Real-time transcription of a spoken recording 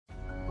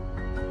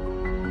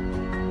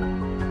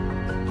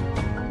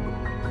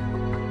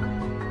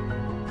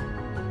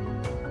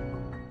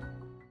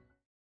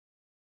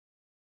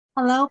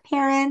Hello,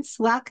 parents.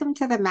 Welcome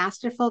to the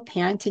Masterful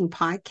Parenting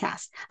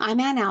Podcast. I'm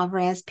Anne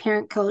Alvares,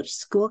 parent coach,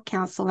 school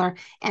counselor,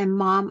 and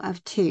mom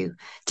of two.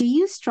 Do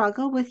you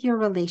struggle with your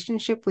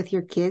relationship with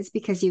your kids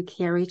because you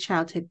carry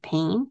childhood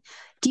pain?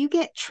 Do you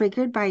get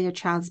triggered by your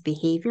child's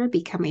behavior,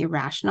 become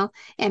irrational,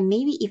 and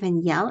maybe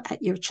even yell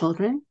at your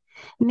children?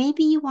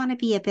 Maybe you want to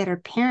be a better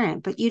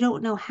parent, but you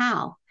don't know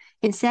how.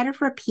 Instead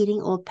of repeating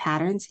old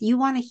patterns, you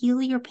want to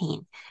heal your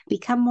pain,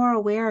 become more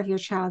aware of your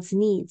child's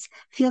needs,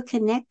 feel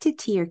connected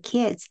to your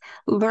kids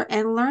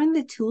and learn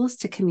the tools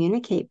to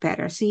communicate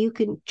better so you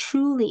can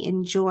truly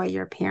enjoy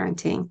your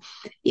parenting.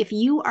 If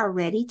you are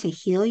ready to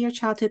heal your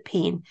childhood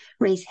pain,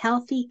 raise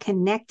healthy,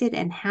 connected,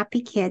 and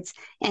happy kids,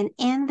 and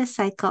end the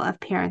cycle of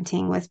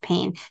parenting with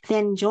pain,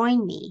 then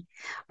join me.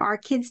 Our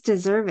kids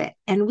deserve it,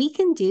 and we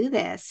can do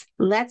this.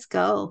 Let's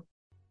go.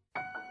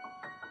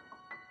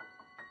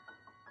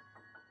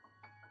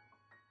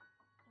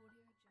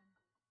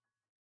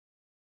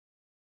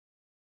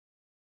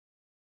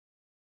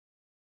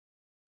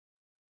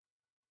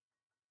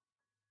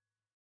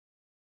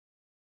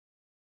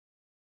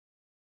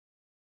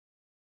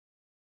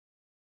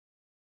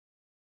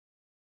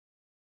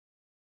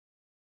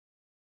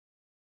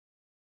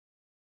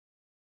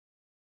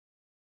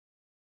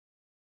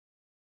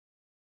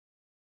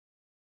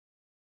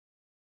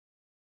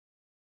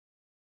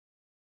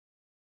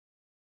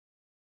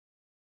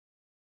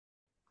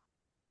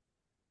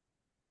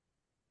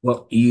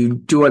 Well, you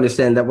do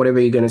understand that whatever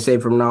you're going to say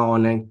from now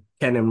on, then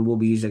canon will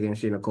be used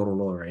against you in a court of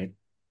law, right?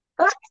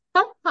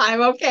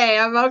 I'm okay.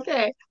 I'm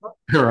okay.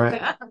 All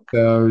right.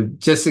 So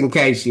just in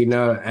case, an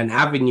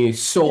avenue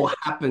so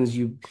happens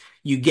you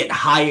get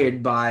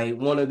hired by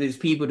one of these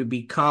people to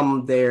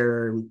become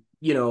their,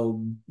 you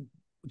know,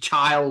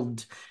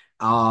 child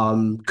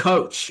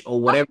coach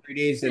or whatever it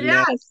is, and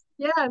then Yes,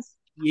 yes.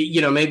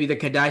 maybe the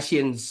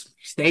Kardashians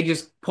they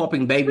just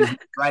popping babies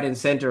right and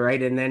center,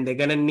 right? And then they're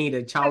gonna need a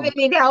And they child.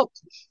 need help.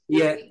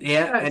 Yeah,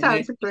 yeah. That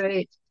sounds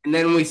great. And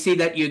then we see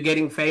that you're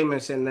getting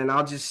famous, and then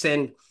I'll just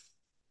send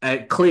a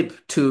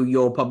clip to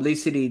your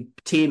publicity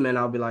team, and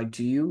I'll be like,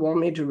 "Do you want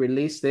me to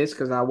release this?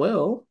 Because I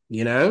will,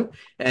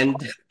 And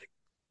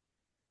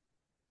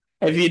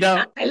if you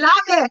don't, I love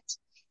it.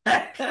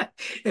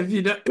 if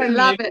you don't, I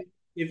love it.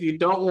 if you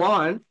don't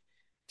want,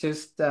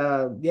 just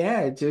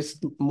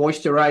just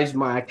moisturize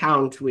my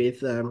account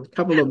with a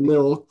couple of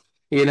mil.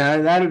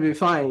 That'll be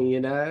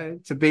fine.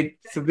 It's a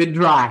bit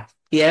dry.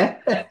 Yeah,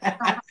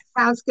 Oh,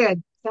 sounds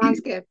good.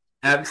 Sounds good.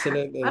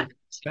 absolutely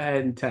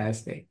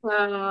fantastic.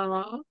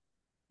 Oh,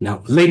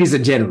 Now, ladies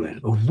and gentlemen,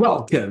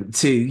 welcome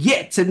to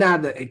yet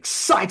another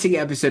exciting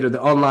episode of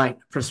the Online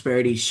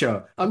Prosperity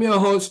Show. I'm your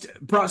host,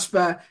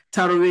 Prosper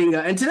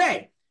Taruvinga, and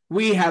today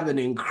we have an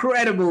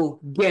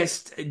incredible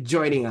guest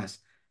joining us.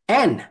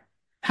 Anne,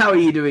 how are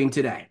you doing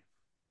today?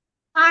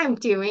 I'm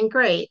doing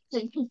great.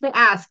 Thank you for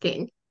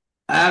asking.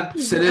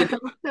 Absolutely.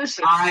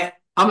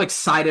 I'm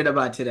excited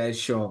about today's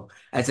show.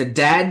 As a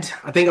dad,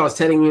 I think I was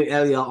telling you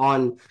earlier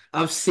on,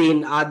 I've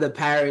seen other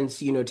parents,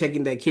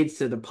 taking their kids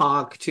to the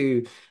park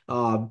to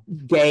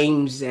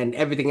games and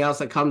everything else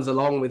that comes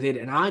along with it.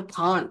 And I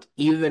can't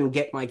even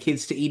get my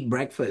kids to eat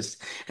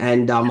breakfast.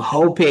 And I'm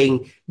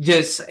hoping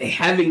just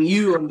having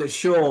you on the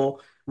show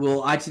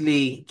will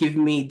actually give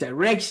me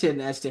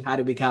direction as to how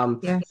to become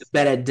a Yes.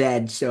 better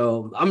dad.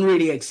 So I'm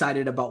really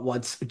excited about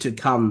what's to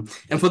come.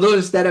 And for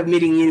those that are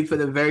meeting you for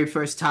the very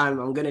first time,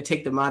 I'm going to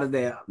take them out of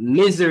their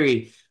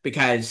misery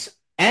because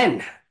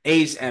Anne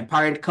is a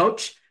parent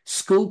coach,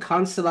 school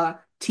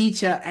counselor,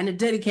 teacher, and a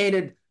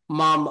dedicated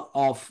mom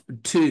of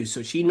two.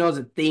 So she knows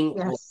a thing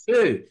or Yes.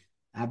 two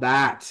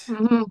about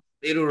Mhm.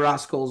 little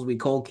rascals we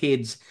call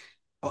kids.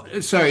 Oh,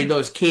 sorry,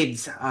 those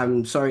kids.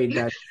 I'm sorry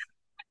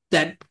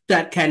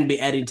that can be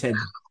edited.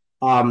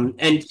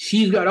 And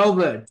she's got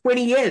over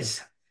 20 years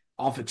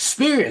of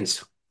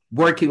experience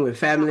working with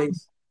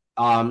families.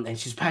 And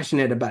she's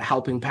passionate about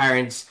helping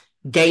parents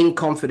gain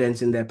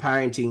confidence in their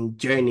parenting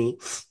journey.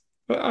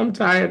 But I'm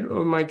tired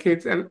of my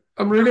kids, and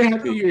I'm really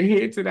happy you're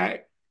here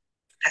today.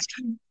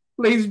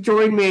 Please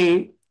join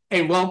me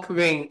in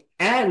welcoming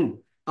Anne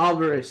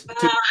Alvarez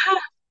to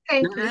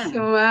Thank you so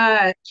Anne.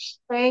 much.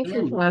 Thank you,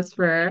 Anne.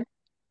 Prosper.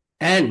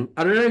 Anne,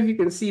 I don't know if you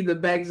can see the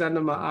bags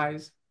under my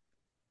eyes.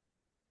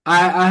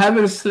 I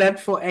haven't slept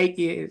for 8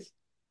 years.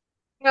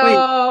 Please,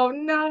 No,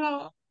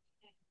 no,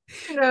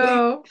 please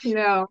no,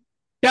 no.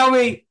 tell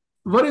me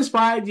what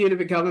inspired you to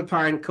become a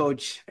parent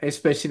coach,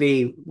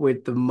 especially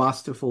with the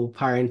Masterful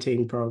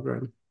Parenting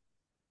Program.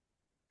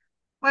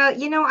 Well,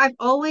 I've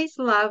always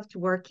loved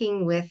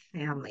working with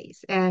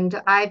families, and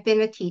I've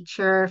been a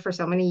teacher for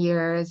so many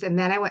years, and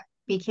then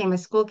became a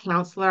school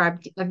counselor.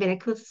 I've been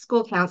a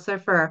school counselor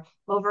for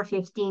over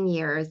 15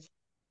 years,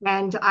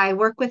 and I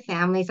work with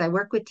families. I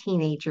work with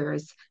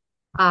teenagers.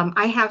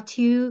 I have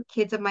two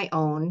kids of my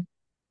own,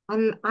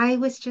 and I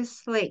was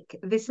just like,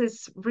 this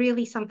is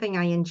really something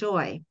I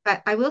enjoy.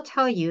 But I will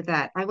tell you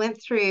that I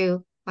went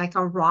through like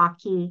a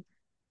rocky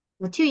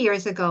well, 2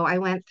 years ago, I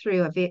went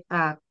through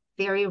a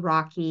very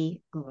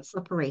rocky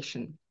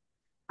separation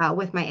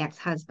with my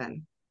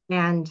ex-husband.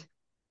 And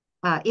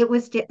it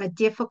was a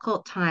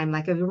difficult time,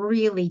 like a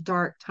really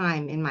dark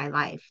time in my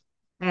life.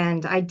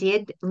 And I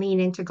did lean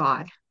into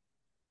God.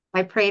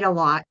 I prayed a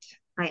lot.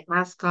 I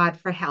asked God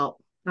for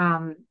help.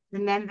 And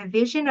then the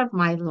vision of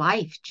my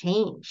life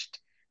changed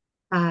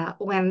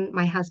when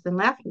my husband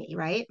left me,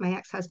 right? My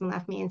ex-husband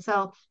left me. And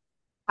so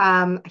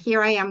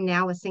here I am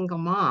now, a single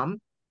mom,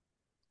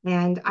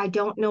 and I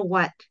don't know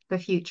what the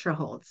future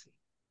holds.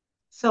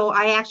 So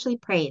I actually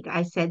prayed.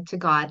 I said to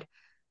God,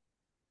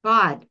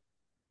 God,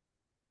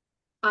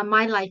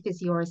 my life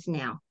is yours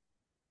now.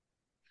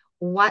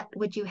 What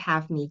would you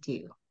have me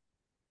do?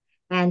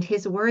 And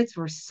his words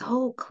were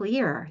so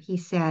clear. He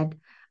said,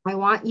 I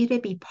want you to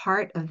be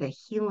part of the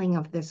healing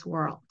of this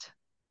world.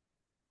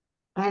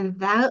 And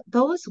that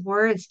those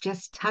words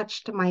just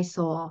touched my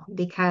soul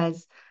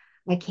because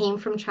I came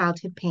from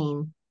childhood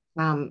pain.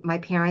 My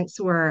parents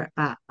were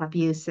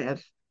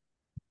abusive,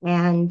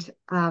 and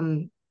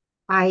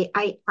I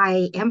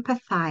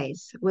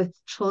empathize with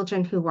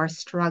children who are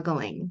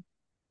struggling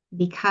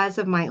because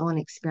of my own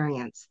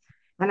experience.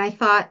 And I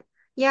thought,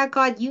 yeah,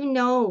 God, you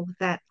know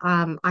that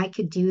I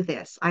could do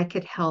this. I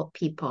could help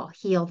people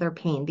heal their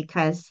pain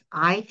because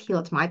I've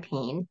healed my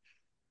pain.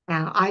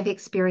 I've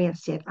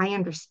experienced it. I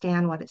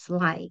understand what it's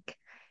like.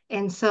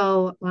 And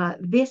so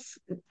this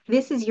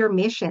is your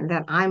mission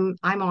that I'm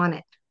on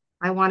it.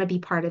 I want to be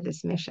part of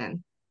this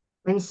mission.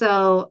 And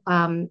so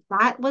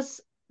that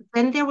was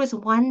then there was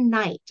one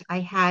night I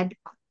had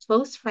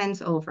close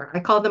friends over. I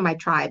call them my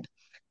tribe.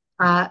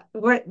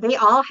 Where they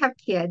all have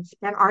kids,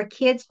 and our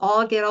kids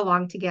all get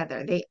along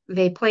together.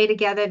 They play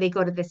together. They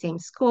go to the same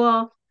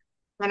school,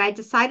 and I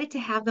decided to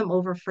have them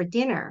over for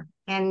dinner.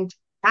 And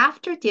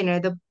after dinner,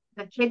 the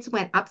kids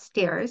went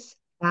upstairs,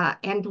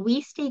 and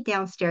we stayed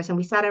downstairs, and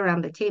we sat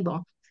around the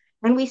table,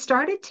 and we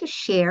started to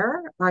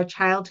share our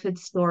childhood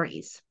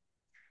stories.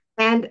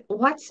 And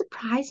what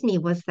surprised me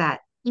was that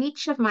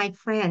each of my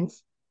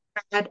friends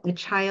had a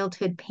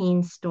childhood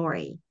pain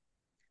story.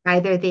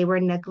 Either they were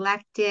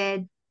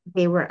neglected,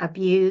 they were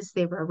abused,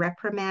 they were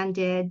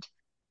reprimanded,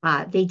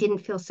 they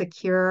didn't feel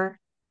secure,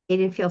 they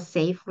didn't feel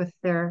safe with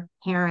their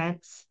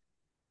parents.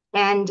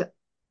 And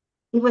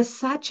it was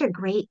such a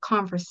great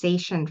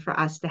conversation for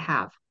us to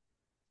have,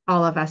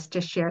 all of us to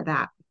share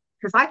that.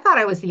 Because I thought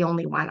I was the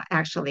only one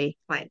actually,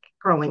 like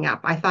growing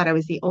up. I thought I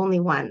was the only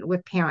one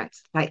with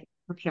parents like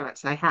the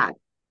parents I had.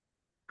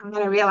 And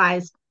then I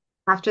realized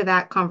after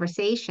that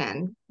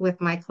conversation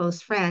with my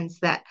close friends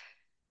that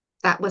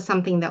that was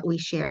something that we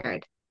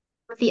shared.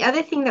 But the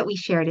other thing that we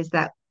shared is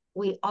that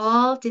we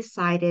all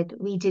decided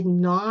we did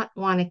not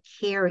want to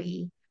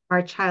carry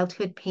our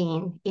childhood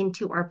pain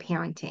into our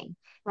parenting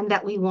and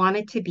that we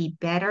wanted to be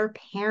better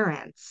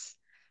parents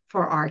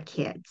for our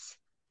kids.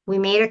 We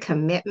made a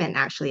commitment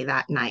actually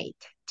that night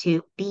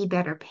to be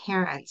better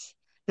parents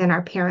than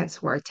our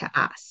parents were to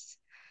us.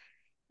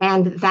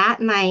 And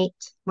that night,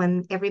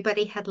 when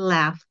everybody had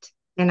left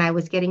and I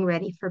was getting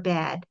ready for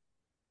bed,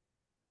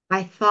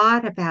 I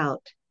thought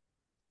about,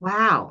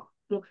 wow,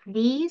 if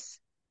these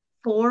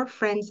four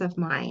friends of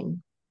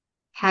mine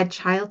had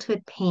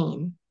childhood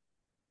pain,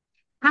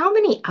 how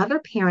many other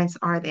parents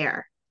are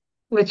there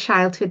with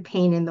childhood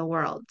pain in the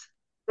world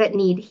that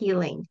need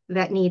healing,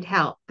 that need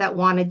help, that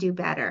want to do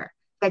better,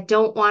 that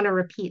don't want to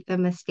repeat the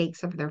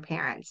mistakes of their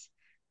parents?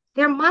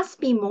 There must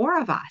be more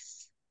of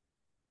us.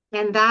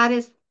 And that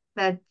is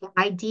the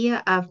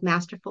idea of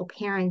masterful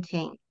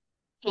parenting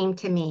came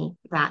to me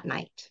that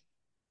night.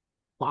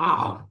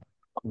 Wow.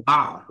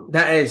 Wow.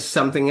 That is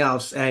something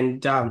else.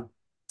 And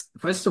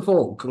first of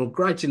all,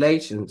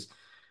 congratulations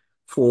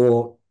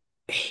for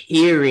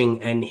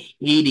hearing and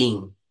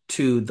heeding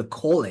to the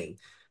calling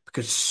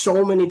because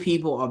so many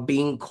people are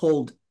being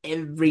called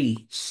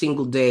every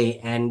single day,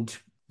 and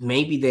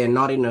maybe they're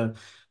not in a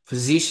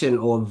position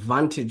or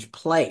vantage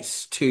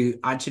place to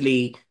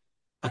actually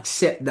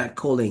accept that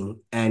calling.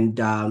 And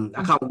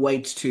I can't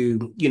wait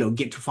to,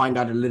 get to find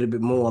out a little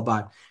bit more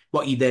about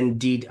what you then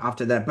did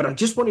after that. But I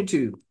just wanted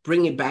to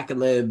bring it back a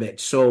little bit.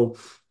 So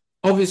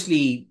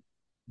obviously,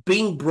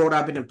 being brought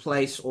up in a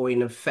place or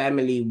in a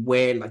family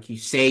where, like you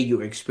say,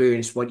 you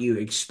experienced what you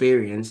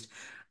experienced,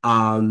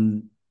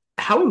 um,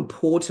 how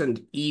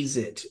important is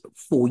it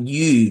for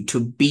you to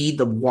be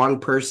the one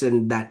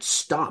person that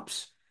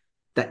stops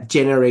that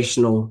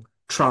generational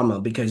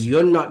trauma? Because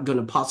you're not going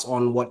to pass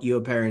on what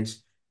your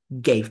parents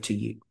gave to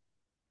you.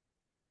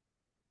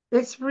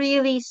 It's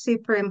really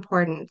super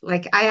important.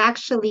 Like I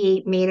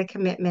actually made a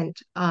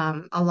commitment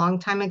a long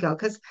time ago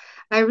because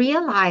I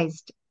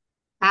realized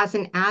as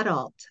an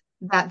adult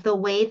that the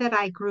way that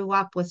I grew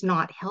up was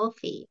not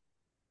healthy.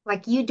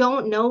 Like you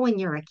don't know when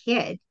you're a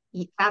kid.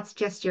 That's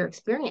just your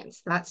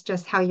experience. That's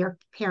just how your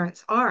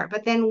parents are.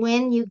 But then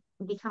when you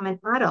become an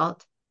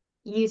adult,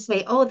 you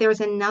say, "Oh,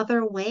 there's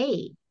another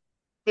way.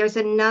 There's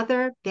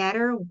another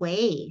better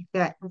way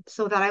that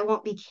so that I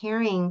won't be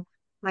carrying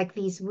like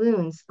these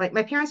wounds." Like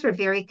my parents were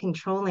very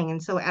controlling,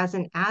 and so as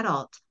an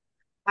adult,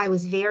 I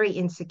was very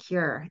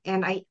insecure,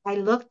 and I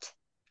looked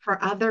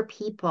for other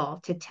people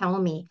to tell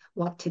me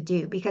what to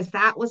do because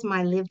that was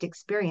my lived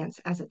experience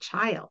as a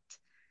child.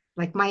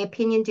 Like my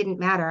opinion didn't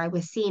matter. I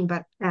was seen,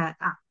 but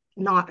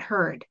not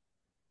heard.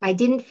 I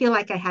didn't feel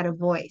like I had a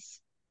voice.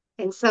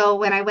 And so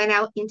when I went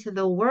out into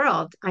the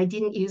world, I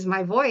didn't use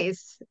my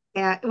voice.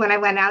 When I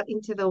went out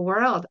into the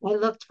world, I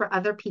looked for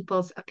other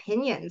people's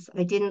opinions.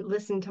 I didn't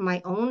listen to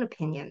my own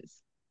opinions.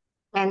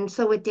 And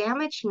so it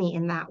damaged me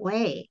in that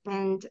way.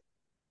 And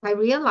I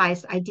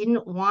realized I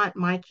didn't want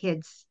my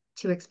kids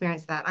to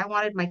experience that. I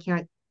wanted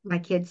my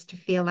kids to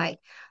feel like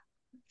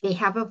they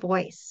have a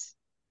voice,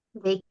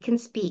 they can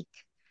speak,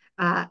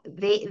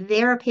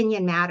 their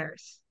opinion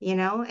matters, you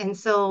know. And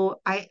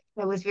so I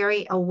was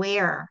very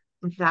aware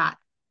of that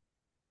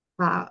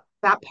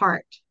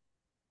part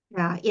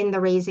in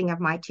the raising of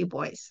my two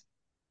boys.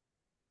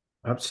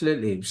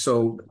 Absolutely.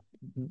 So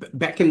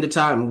back in the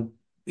time,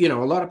 a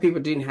lot of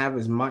people didn't have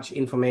as much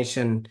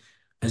information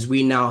as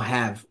we now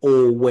have,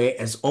 or were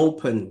as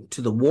open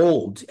to the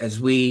world as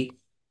we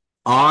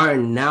are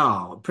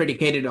now,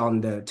 predicated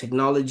on the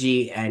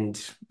technology and,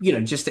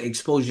 just the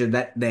exposure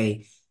that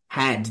they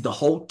had. The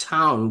whole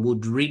town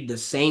would read the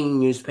same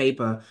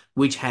newspaper,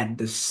 which had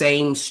the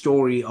same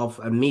story of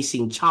a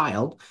missing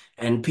child,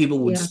 and people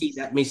would see Yes.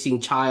 that missing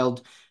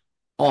child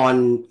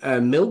on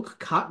a milk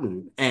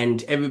carton,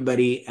 and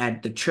everybody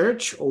at the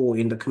church or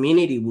in the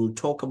community will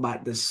talk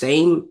about the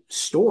same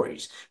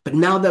stories. But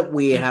now that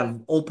we Yeah.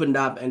 have opened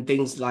up and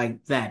things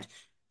like that,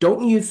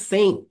 don't you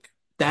think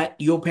that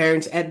your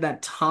parents at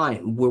that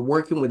time were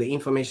working with the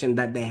information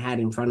that they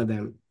had in front of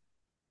them?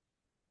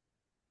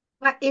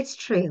 But it's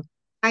true.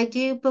 I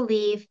do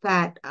believe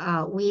that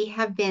we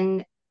have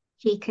been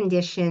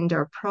deconditioned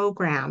or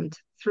programmed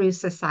through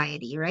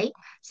society, right?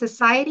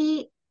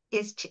 Society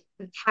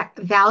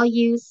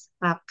values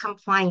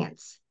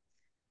compliance.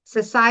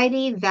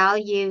 Society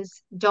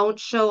values don't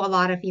show a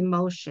lot of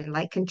emotion,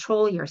 like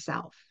control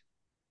yourself.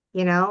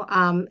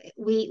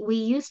 We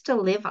used to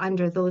live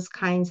under those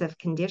kinds of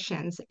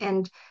conditions,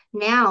 and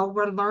now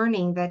we're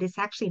learning that it's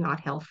actually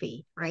not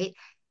healthy, right?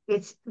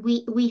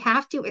 We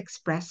have to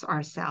express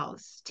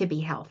ourselves to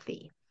be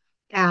healthy,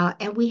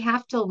 and we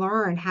have to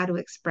learn how to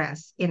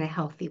express in a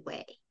healthy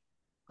way.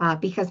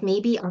 Because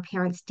maybe our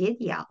parents did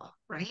yell,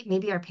 right?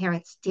 Maybe our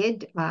parents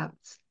did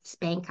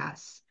spank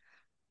us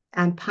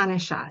and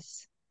punish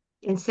us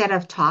instead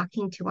of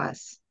talking to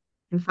us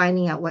and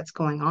finding out what's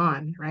going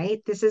on,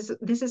 right? This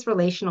is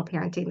relational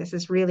parenting. This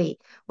is really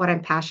what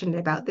I'm passionate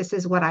about. This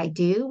is what I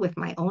do with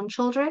my own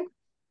children,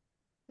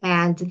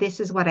 and this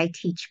is what I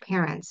teach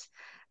parents.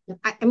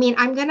 I mean,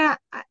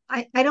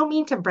 I don't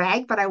mean to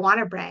brag, but I want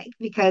to brag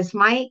because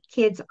my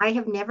kids, I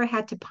have never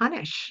had to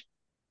punish.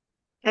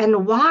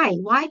 And why?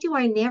 Why do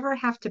I never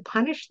have to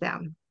punish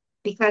them?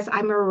 Because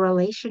I'm a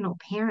relational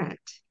parent.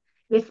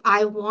 If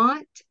I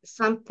want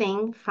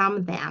something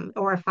from them,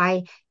 or if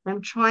I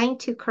am trying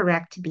to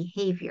correct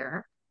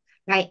behavior,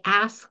 I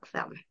ask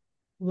them,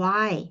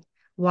 why?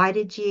 Why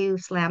did you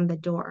slam the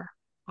door?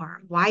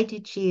 Or why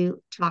did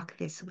you talk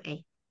this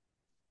way?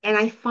 And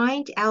I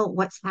find out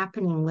what's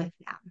happening with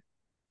them.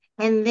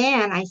 And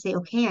then I say,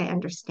 okay, I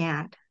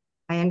understand.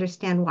 I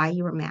understand why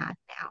you were mad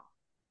now.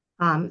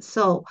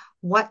 So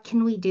what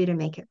can we do to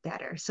make it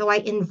better? So I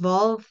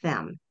involve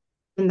them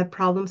in the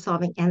problem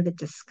solving and the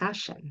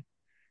discussion.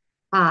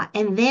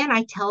 And then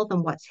I tell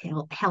them what's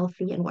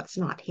healthy and what's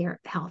not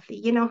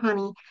healthy.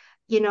 Honey,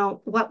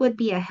 what would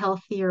be a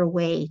healthier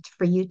way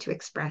for you to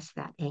express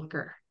that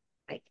anger?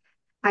 Like,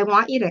 I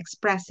want you to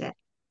express it,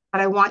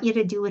 but I want you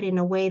to do it in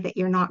a way that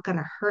you're not going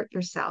to hurt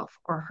yourself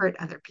or hurt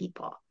other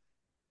people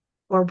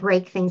or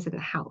break things in the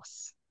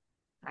house,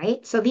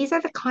 right? So these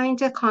are the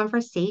kinds of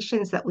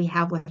conversations that we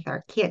have with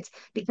our kids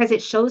because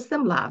it shows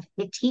them love.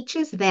 It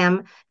teaches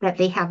them that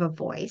they have a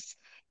voice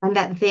and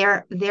that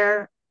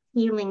their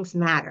feelings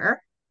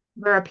matter,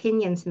 their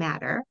opinions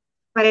matter,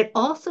 but it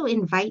also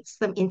invites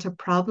them into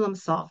problem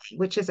solving,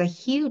 which is a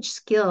huge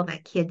skill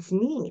that kids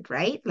need,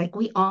 right? Like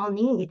we all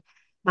need.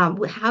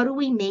 How do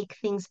we make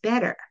things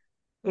better?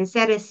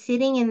 Instead of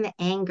sitting in the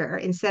anger,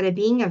 instead of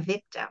being a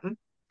victim,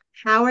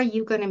 how are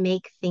you going to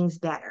make things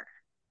better?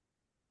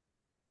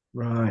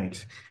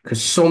 Right.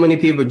 Because so many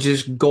people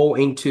just go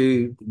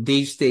into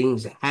these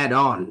things head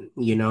on,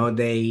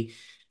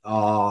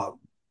 uh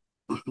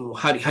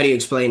how do you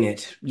explain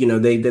it?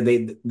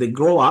 They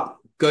grow up,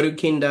 go to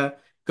kinder,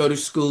 go to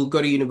school,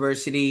 go to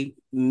university,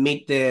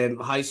 meet the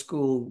high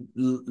school,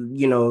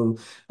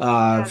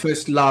 Yes.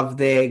 first love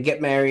there, get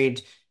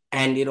married,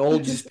 and it all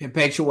just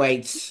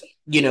perpetuates,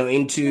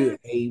 into Yes.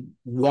 a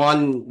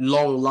one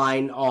long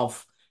line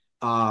of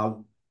uh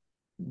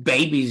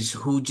babies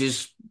who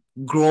just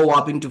grow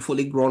up into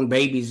fully grown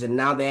babies, and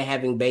now they're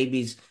having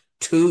babies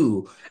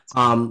too.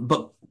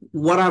 But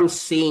what I'm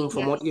seeing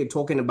from what Yes. you're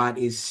talking about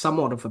is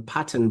somewhat of a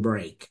pattern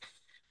break,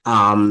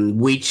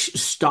 which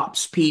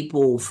stops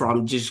people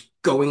from just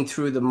going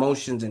through the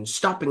motions and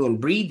stopping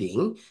and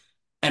breathing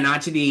and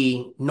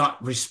actually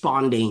not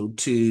responding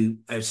to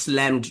a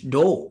slammed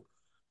door.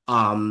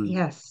 Um,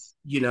 Yes.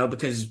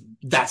 because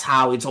that's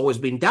how it's always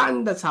been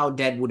done. That's how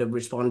dad would have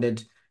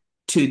responded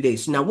to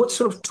this. Now, what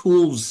sort of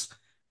tools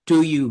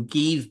do you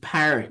give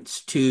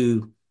parents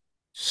to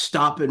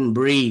stop and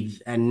breathe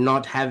and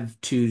not have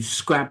to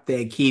scrap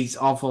their kids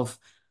off of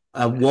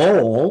a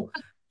wall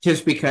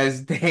just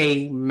because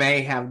they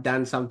may have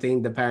done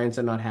something the parents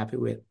are not happy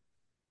with.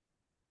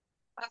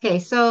 Okay,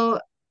 so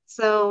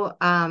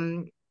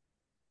I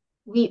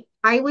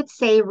would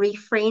say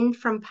refrain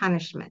from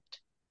punishment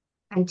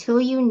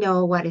until you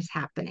know what is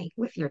happening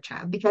with your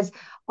child, because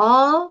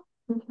all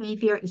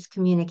behavior is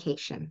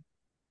communication,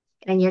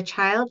 and your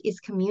child is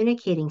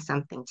communicating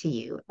something to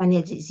you, and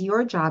it is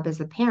your job as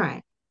a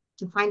parent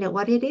to find out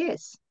what it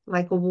is.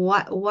 Like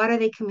what are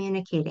they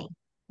communicating?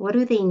 What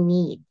do they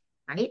need?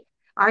 Right?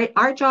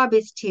 Our job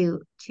is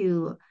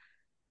to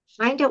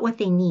find out what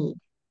they need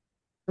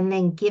and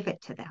then give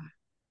it to them.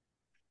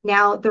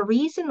 Now, the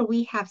reason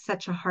we have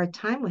such a hard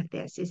time with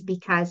this is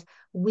because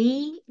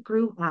we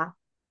grew up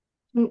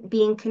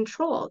being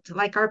controlled.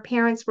 Like our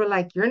parents were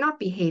like, you're not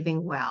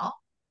behaving well,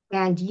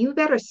 and you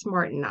better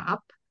smarten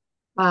up,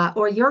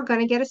 or you're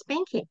going to get a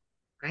spanking,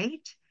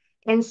 right?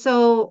 And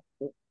so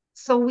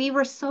we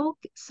were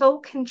so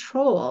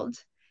controlled,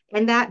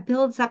 and that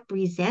builds up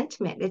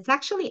resentment. It's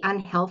actually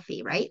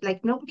unhealthy, right?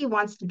 Like nobody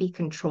wants to be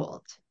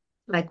controlled.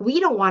 Like we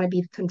don't want to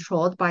be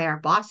controlled by our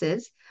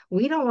bosses.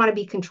 We don't want to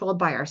be controlled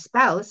by our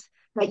spouse,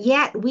 but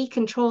yet we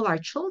control our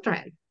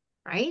children,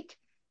 right?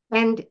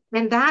 And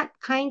that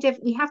kind of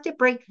we have to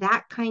break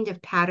that kind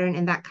of pattern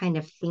and that kind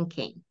of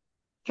thinking.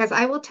 Because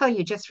I will tell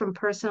you just from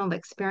personal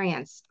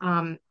experience,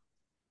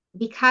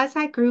 because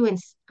I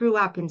grew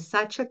up in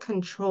such a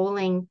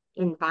controlling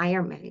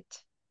environment,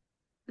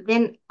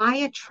 then I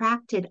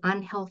attracted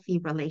unhealthy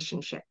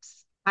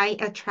relationships. I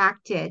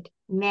attracted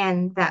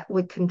men that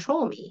would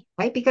control me,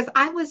 right? Because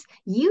I was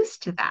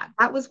used to that.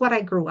 That was what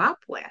I grew up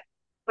with.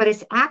 But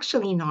it's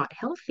actually not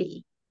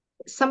healthy.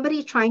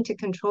 Somebody trying to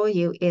control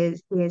you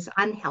is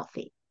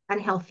unhealthy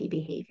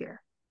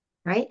behavior,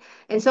 right?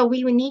 And so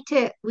we need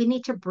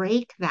to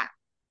break that.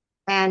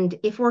 And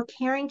if we're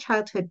carrying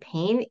childhood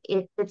pain,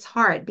 it's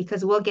hard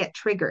because we'll get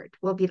triggered.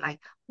 We'll be like,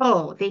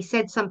 oh, they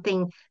said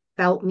something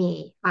about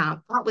me.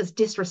 That was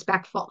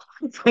disrespectful,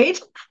 right?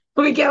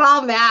 We get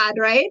all mad,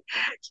 right?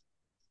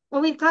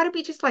 Well, we've got to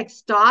be just like,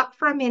 stop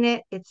for a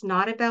minute. It's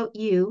not about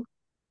you,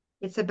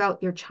 it's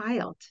about your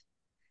child.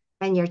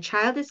 And your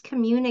child is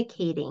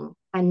communicating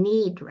a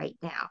need right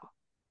now.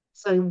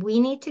 So we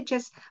need to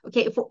just,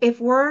 okay, if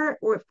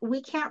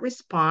we can't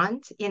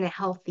respond in a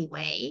healthy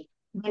way,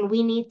 then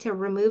we need to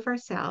remove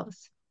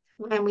ourselves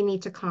and we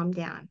need to calm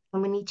down.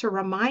 And we need to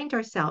remind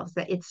ourselves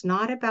that it's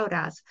not about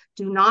us.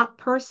 Do not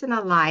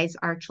personalize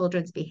our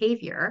children's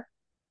behavior.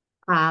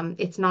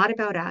 It's not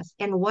about us.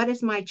 And what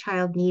does my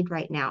child need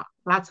right now?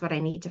 That's what I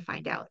need to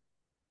find out.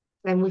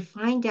 And we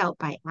find out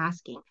by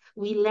asking.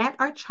 We let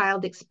our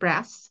child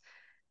express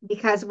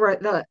because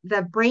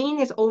the brain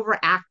is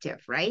overactive,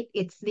 right?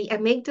 It's the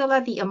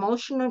amygdala, the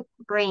emotional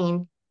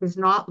brain is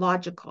not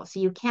logical. So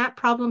you can't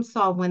problem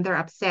solve when they're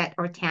upset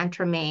or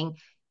tantruming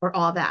or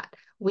all that.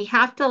 We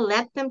have to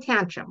let them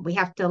tantrum. We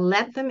have to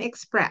let them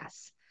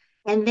express.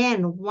 And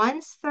then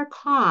once they're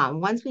calm,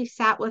 once we've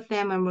sat with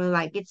them and we're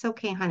like, it's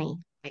okay, honey,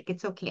 like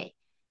it's okay.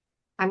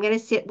 I'm going to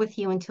sit with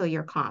you until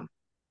you're calm.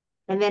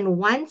 And then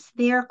once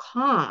they're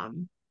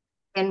calm,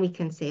 then we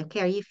can say,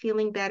 okay, are you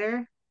feeling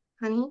better,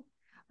 honey?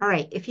 All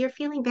right, if you're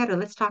feeling better,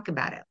 let's talk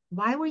about it.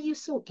 Why were you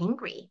so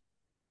angry?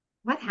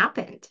 What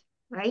happened?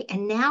 Right?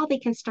 And now they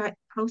can start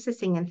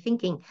processing and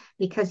thinking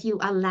because you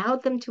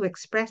allowed them to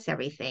express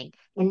everything.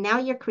 And now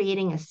you're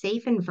creating a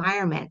safe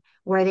environment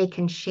where they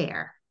can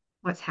share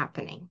what's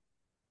happening.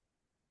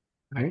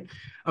 Right.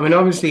 I mean,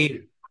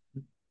 obviously,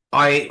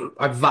 I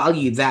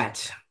value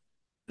that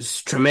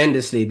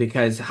tremendously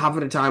because half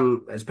of the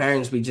time as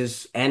parents we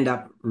just end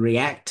up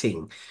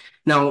reacting.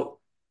 Now,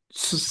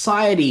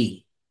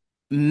 society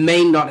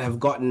may not have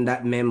gotten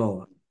that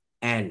memo,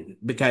 and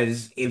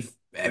because if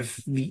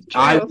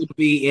I True. would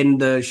be in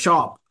the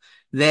shop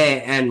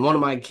there and one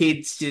of my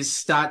kids just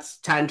starts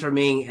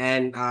tantruming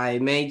and I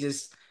may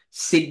just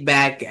sit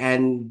back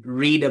and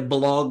read a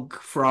blog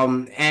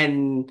from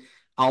Anne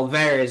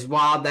Alvares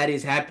while that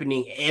is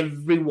happening,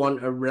 everyone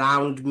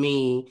around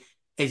me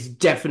is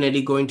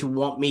definitely going to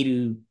want me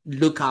to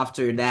look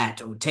after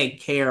that or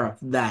take care of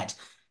that.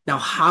 Now,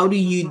 how do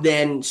you Mhm.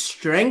 then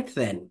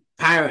strengthen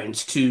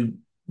parents to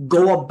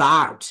go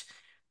about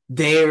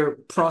their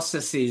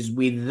processes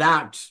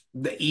without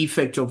the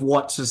effect of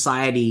what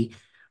society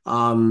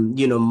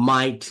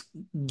might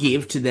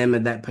give to them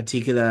at that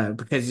particular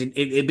because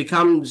it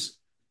becomes,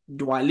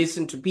 do I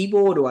listen to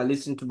people or do I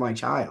listen to my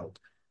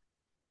child?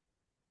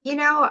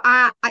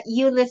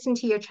 You listen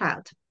to your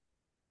child,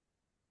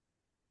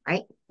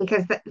 right?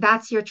 Because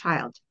that's your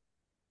child.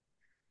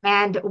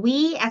 And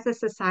we as a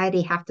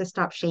society have to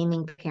stop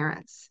shaming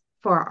parents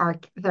for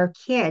their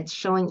kids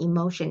showing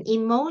emotion.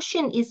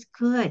 Emotion is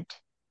good.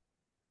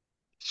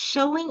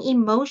 Showing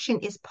emotion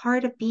is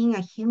part of being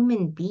a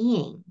human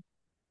being.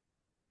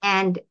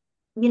 And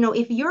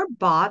if you're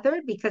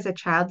bothered because a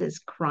child is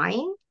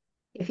crying,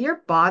 if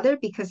you're bothered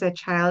because a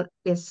child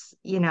is,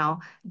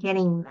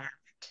 getting mad,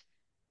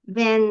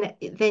 then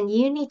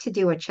you need to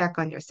do a check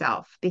on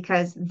yourself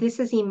because this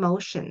is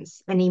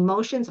emotions and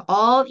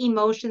all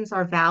emotions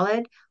are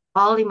valid.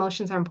 All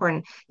emotions are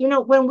important.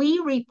 When we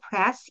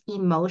repress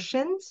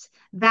emotions,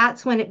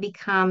 that's when it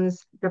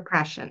becomes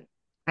depression,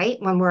 right?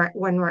 When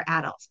we're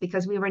adults,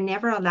 because we were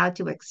never allowed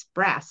to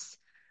express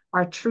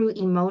our true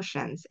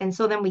emotions. And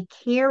so then we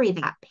carry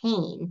that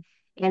pain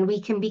and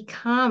we can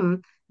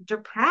become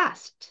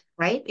depressed,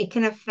 right? It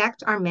can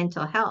affect our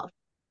mental health.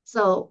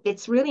 So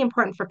it's really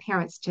important for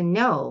parents to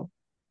know,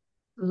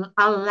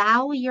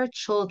 allow your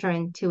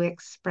children to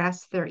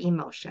express their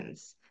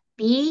emotions.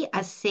 Be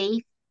a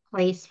safe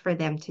place for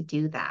them to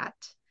do that.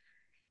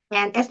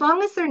 And as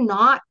long as they're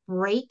not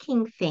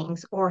breaking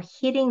things or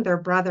hitting their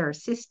brother or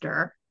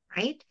sister,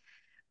 right?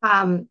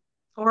 Um,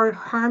 or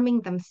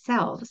harming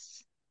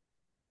themselves,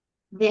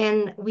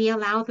 then we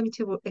allow them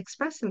to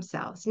express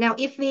themselves. Now,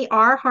 if they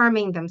are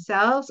harming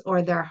themselves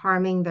or they're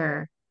harming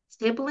their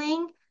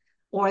sibling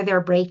or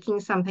they're breaking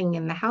something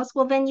in the house,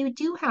 well, then you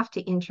do have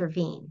to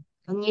intervene.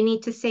 And you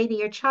need to say to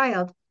your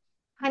child,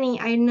 honey,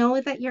 I know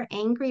that you're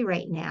angry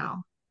right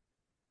now,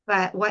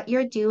 but what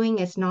you're doing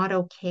is not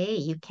okay.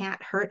 You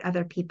can't hurt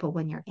other people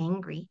when you're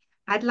angry.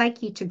 I'd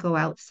like you to go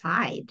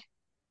outside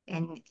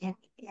and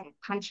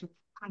punch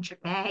a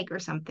bag or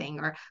something,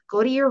 or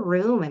go to your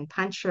room and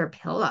punch your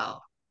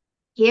pillow.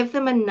 Give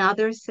them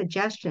another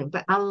suggestion,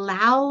 but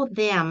allow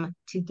them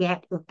to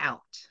get it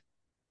out.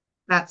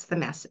 That's the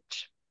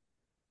message.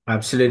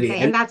 Absolutely.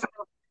 Okay. And And that's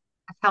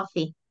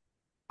healthy.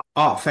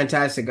 oh,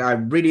 fantastic. I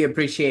really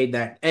appreciate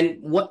that.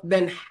 And what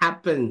then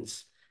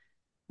happens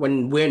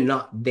when we're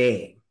not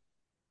there?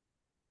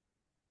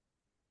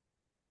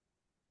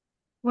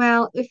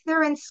 Well, if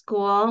they're in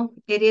school,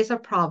 it is a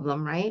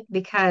problem, right?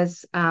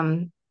 Because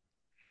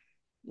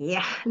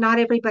yeah, not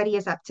everybody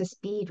is up to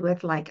speed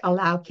with like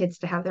allow kids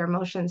to have their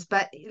emotions,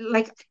 but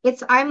like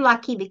I'm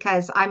lucky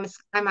because I'm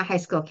a high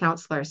school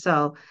counselor.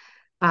 So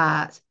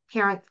uh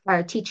parents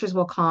or teachers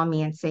will call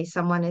me and say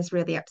someone is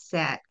really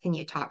upset. Can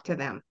you talk to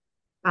them?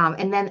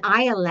 And then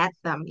I let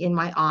them in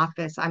my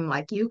office. I'm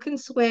like, you can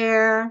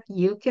swear,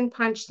 you can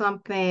punch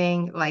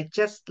something, like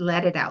just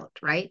let it out,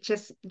 right?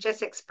 Just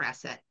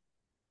express it.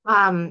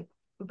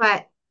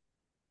 But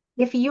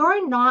if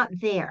you're not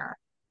there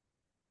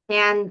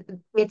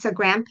and it's a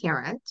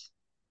grandparent,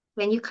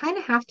 then you kind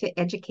of have to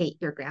educate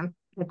the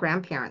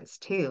grandparents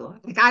too.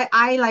 Like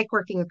I like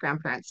working with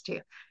grandparents too,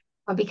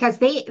 because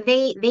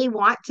they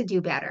want to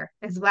do better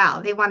as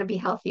well. They want to be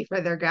healthy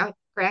for their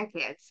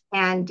grandkids,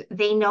 and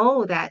they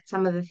know that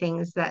some of the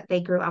things that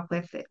they grew up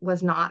with, it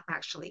was not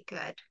actually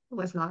good. It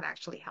was not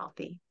actually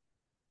healthy.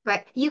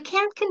 But you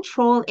can't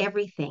control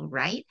everything,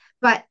 right?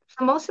 But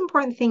the most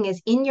important thing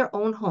is in your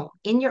own home,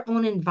 in your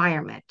own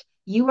environment,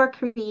 you are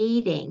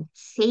creating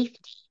safety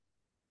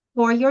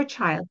for your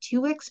child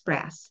to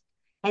express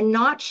and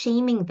not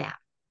shaming them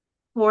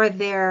for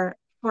their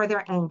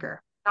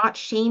anger, not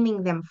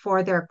shaming them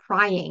for their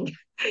crying,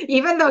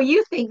 even though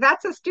you think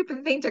that's a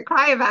stupid thing to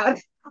cry about.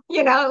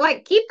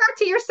 Like keep that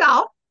to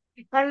yourself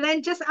and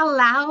then just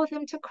allow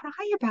them to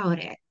cry about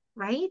it,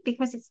 right?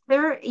 Because it's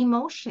their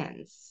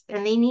emotions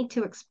and they need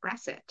to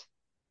express it.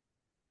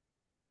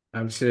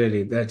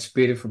 Absolutely. That's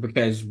beautiful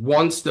because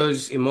once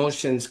those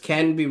emotions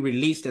can be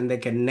released and they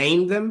can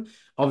name them,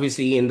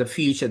 obviously in the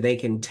future they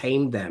can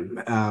tame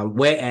them.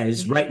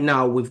 Whereas right Yeah.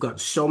 now we've got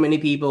so many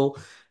people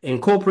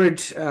in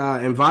corporate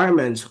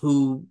environments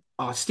who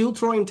are still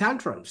throwing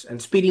tantrums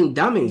and spitting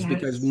dummies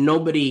because Yes.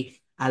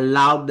 nobody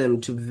allowed them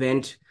to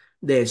vent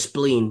their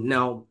spleen.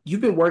 Now,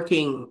 you've been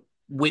working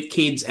with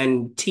kids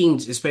and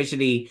teens,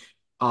 especially,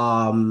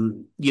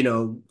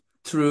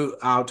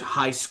 throughout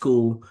high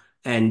school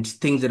and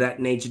things of that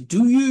nature.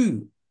 Do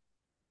you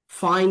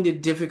find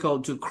it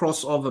difficult to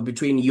cross over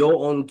between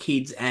your own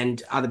kids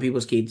and other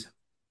people's kids?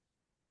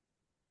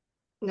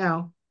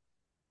 No,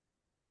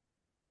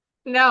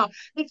 no.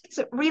 Because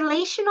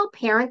relational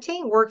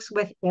parenting works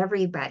with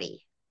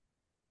everybody.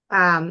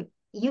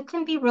 You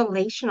can be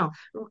relational.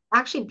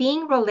 Actually,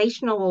 being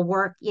relational will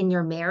work in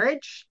your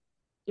marriage.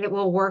 It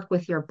will work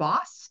with your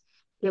boss.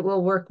 It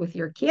will work with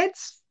your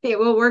kids. It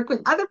will work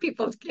with other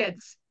people's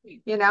kids.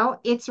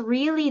 It's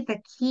really the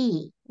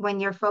key when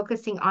you're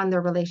focusing on the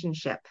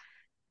relationship.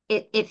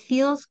 It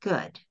feels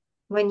good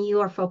when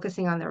you are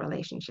focusing on the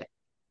relationship.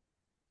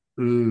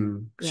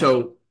 Yeah.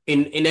 So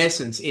in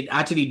essence, it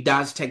actually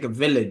does take a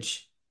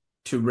village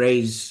to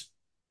raise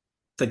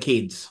the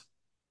kids.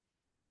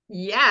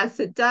 Yes,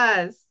 it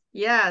does.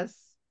 Yes,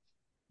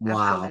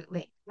 Wow.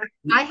 absolutely.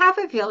 I have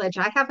a village.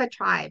 I have a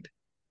tribe.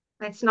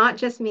 It's not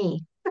just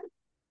me.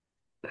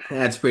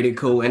 That's pretty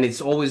cool. And it's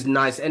always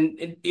nice.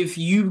 And if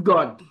you've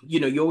got,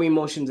 your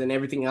emotions and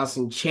everything else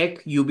in check,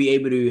 you'll be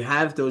able to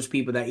have those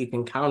people that you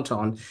can count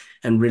on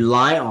and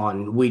rely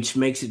on, which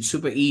makes it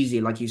super easy.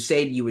 Like you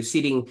said, you were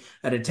sitting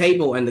at a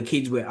table and the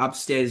kids were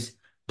upstairs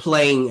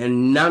playing,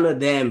 and none of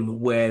them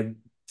were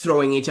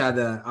throwing each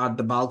other out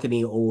the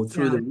balcony or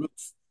through Yeah. the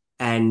roof.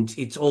 And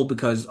it's all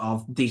because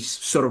of this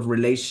sort of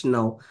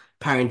relational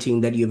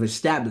parenting that you've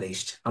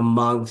established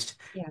amongst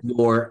Yes.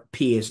 your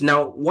peers.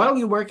 Now, while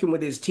you're working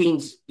with these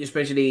teens,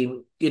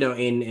 especially,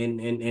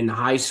 in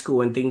high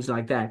school and things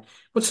like that,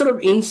 what sort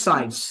of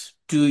insights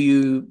do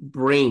you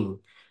bring,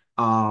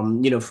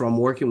 from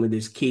working with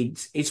these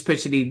kids,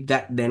 especially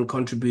that then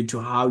contribute to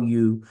how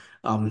you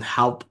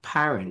help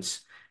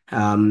parents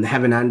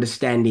have an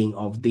understanding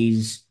of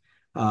these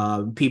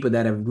people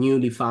that have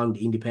newly found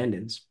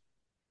independence?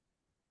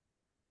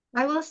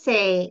 I will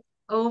say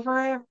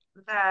over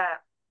the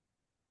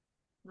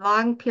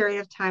long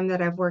period of time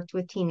that I've worked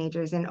with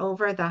teenagers and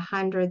over the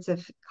hundreds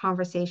of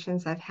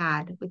conversations I've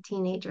had with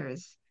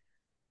teenagers,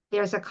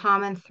 there's a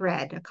common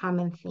thread, a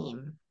common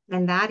theme,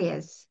 and that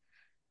is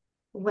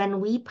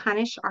when we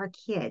punish our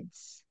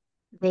kids,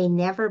 they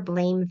never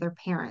blame their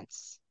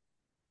parents.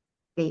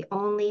 They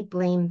only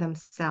blame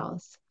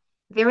themselves.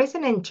 There is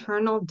an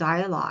internal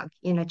dialogue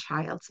in a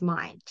child's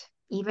mind,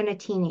 even a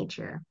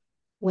teenager,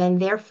 when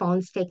their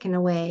phone's taken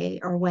away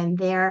or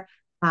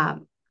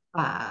um,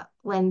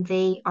 when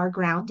they are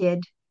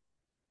grounded.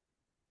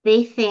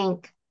 They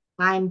think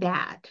I'm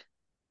bad.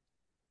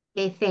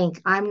 They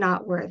think I'm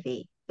not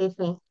worthy. They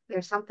think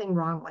there's something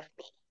wrong with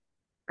me,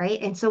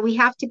 right? And so we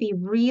have to be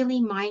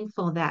really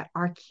mindful that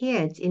our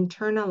kids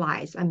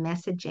internalize a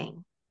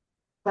messaging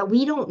that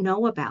we don't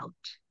know about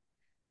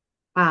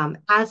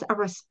as a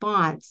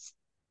response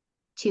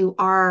to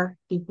our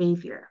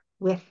behavior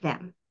with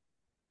them.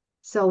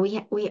 So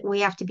we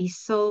have to be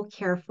so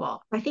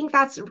careful. I think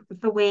that's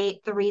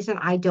the reason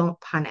I don't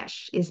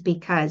punish is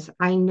because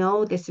I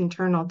know this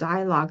internal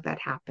dialogue that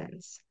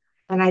happens.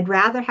 And I'd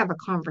rather have a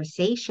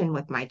conversation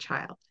with my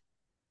child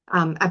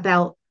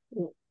about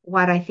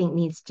what I think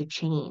needs to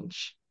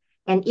change.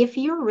 And if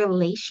you're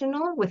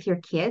relational with your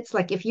kids,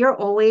 like if you're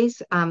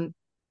always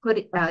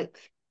put,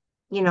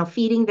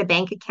 feeding the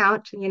bank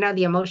account,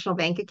 the emotional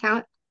bank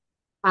account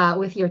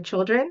with your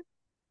children,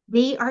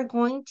 they are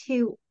going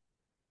to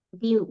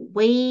be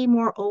way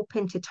more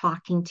open to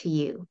talking to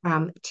you,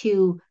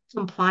 to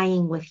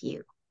complying with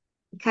you,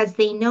 because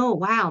they know,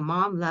 wow,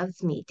 mom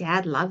loves me,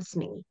 dad loves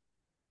me.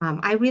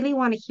 I really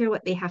want to hear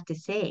what they have to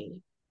say.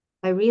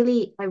 I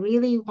really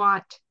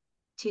want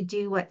to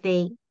do what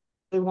they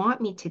want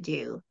me to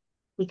do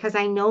because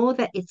I know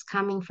that it's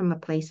coming from a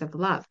place of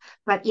love.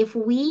 But if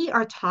we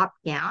are top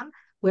down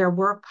where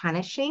we're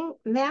punishing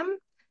them,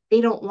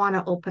 they don't want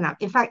to open up.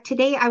 In fact,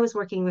 today I was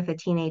working with a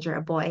teenager,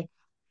 a boy,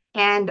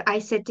 and I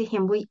said to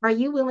him, "Are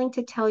you willing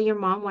to tell your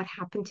mom what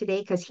happened today?"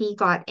 Because he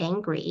got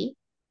angry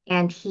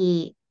and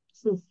he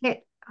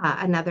hit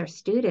another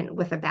student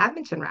with a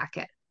badminton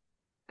racket.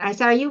 I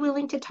said, "Are you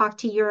willing to talk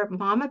to your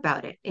mom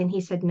about it?" And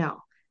he said, "No."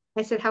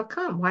 I said, "How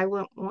come? Why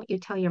won't you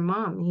tell your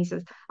mom?" And he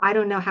says, "I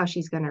don't know how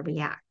she's going to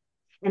react."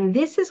 And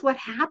this is what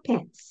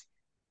happens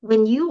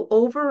when you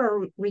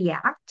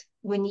overreact.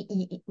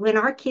 When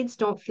our kids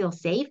don't feel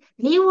safe,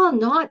 they will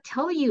not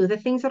tell you the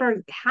things that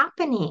are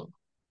happening.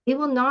 They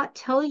will not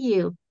tell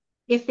you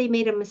if they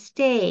made a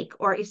mistake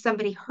or if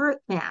somebody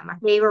hurt them or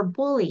they were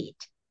bullied.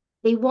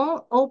 They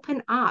won't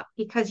open up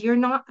because you're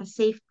not a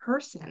safe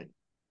person,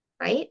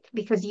 right?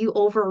 Because you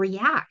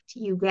overreact,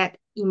 you get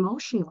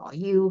emotional,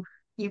 you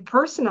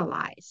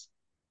personalize.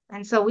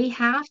 And so we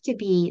have to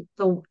be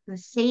the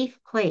safe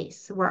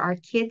place where our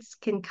kids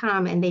can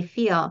come and they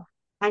feel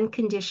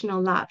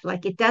unconditional love.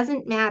 Like it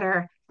doesn't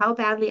matter how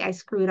badly I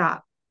screwed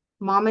up.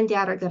 Mom and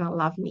dad are going to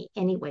love me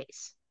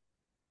anyways,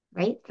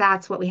 right?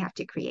 That's what we have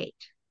to create.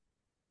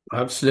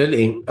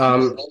 Absolutely.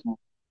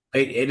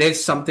 It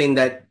is something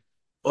that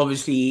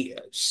obviously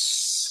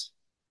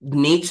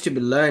needs to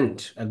be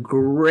learned a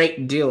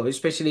great deal,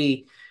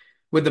 especially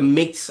with the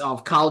mix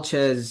of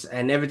cultures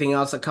and everything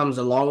else that comes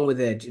along with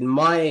it. In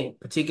my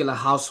particular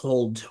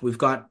household, we've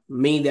got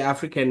me, the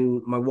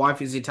African, my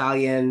wife is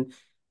Italian,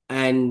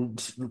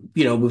 and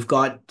we've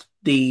got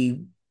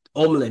the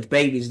omelette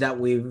babies that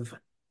we've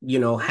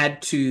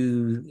had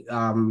to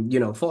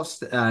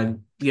foster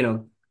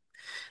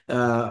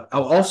our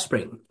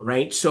offspring,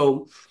 right?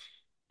 So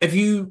if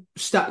you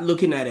start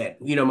looking at it,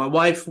 my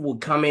wife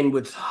would come in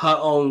with her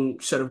own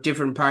sort of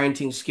different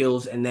parenting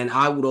skills, and then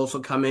I would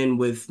also come in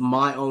with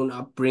my own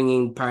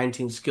upbringing,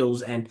 parenting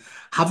skills, and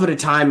half of the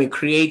time it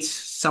creates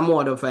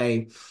somewhat of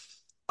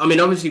I mean,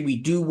 obviously we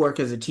do work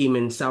as a team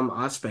in some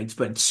aspects,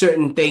 but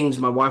certain things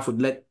my wife would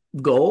let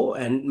go,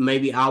 and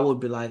maybe I would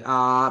be like,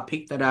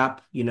 pick that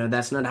up,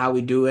 that's not how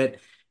we do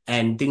it,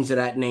 and things of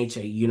that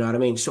nature, you know what I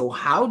mean? So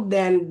how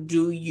then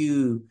do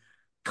you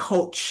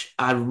coach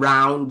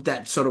around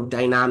that sort of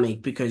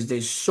dynamic? Because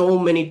there's so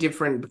many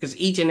different, because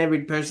each and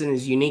every person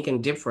is unique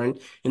and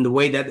different in the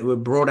way that they were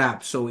brought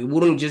up. So it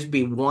wouldn't just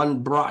be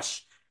one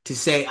brush to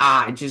say,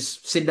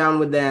 just sit down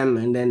with them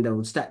and then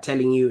they'll start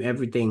telling you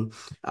everything.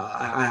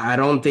 I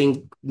don't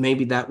think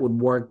maybe that would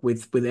work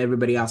with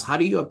everybody else. How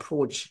do you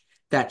approach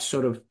that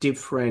sort of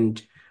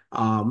different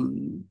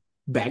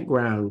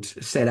background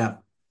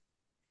setup?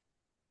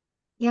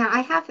 Yeah,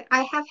 I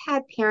have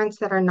had parents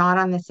that are not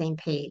on the same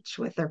page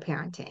with their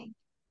parenting.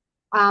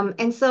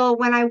 And so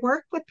when I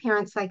work with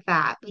parents like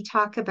that, we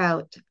talk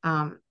about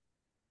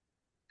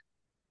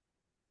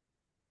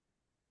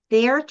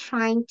they're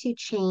trying to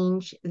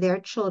change their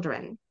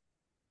children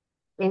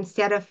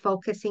instead of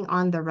focusing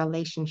on the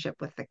relationship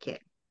with the kid,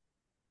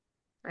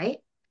 right?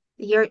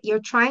 You're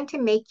trying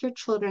to make your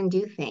children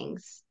do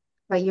things,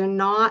 but you're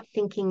not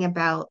thinking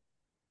about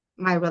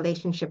my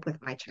relationship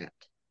with my child.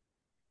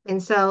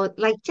 And so,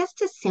 like, just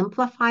to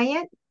simplify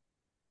it,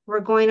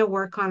 we're going to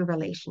work on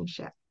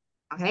relationship.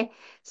 Okay.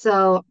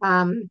 So,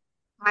 my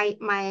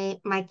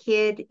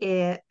kid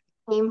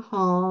came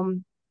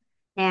home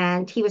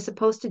and he was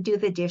supposed to do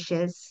the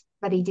dishes,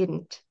 but he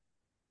didn't.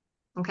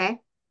 Okay.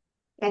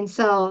 And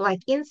so,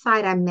 like,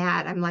 inside, I'm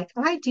mad. I'm like,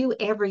 I do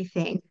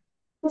everything.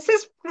 This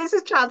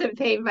is childhood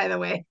pain, by the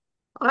way.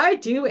 I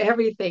do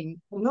everything.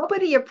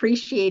 Nobody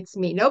appreciates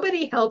me.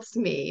 Nobody helps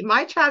me.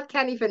 My child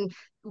can't even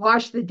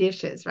wash the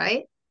dishes,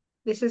 right?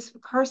 This is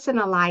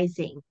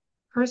personalizing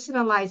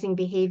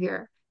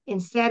behavior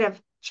instead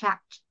of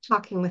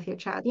talking with your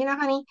child. You know,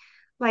 honey,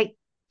 like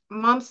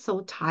mom's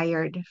so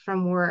tired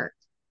from work,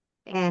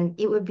 and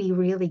it would be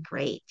really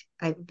great.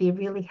 It would be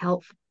really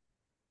helpful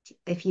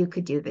if you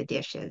could do the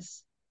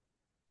dishes.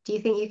 Do you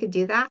think you could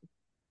do that?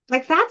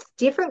 Like that's a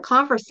different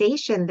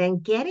conversation than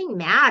getting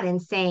mad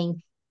and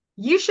saying,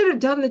 you should have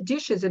done the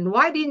dishes and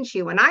why didn't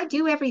you? And I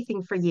do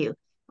everything for you,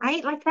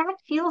 right? Like that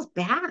feels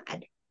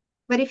bad.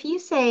 But if you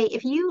say,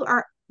 if you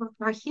are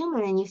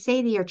human and you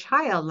say to your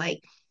child, like,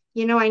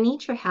 I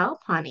need your help,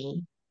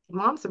 honey.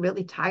 Mom's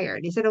really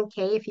tired. Is it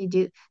okay if you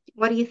do?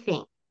 What do you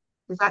think?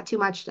 Is that too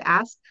much to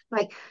ask?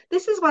 Like,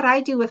 this is what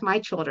I do with my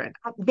children.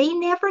 They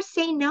never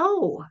say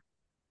no.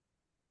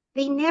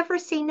 They never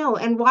say no.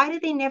 And why do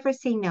they never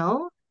say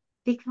no?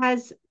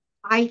 Because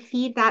I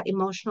feed that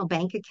emotional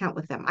bank account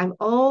with them. I'm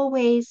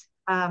always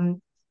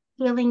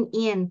filling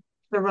in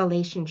the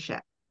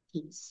relationship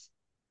piece,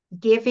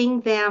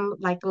 giving them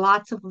like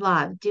lots of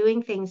love,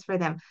 doing things for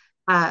them,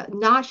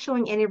 not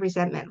showing any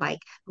resentment, like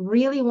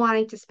really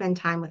wanting to spend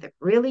time with them,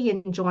 really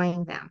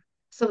enjoying them.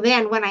 So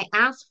then when I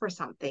ask for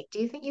something, do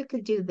you think you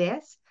could do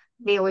this?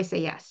 They always say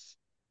yes.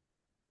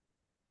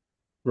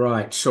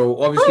 Right.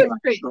 So obviously Oh,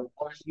 great.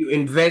 you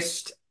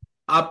invest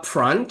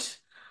upfront,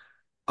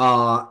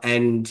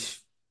 and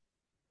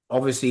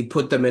obviously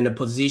put them in a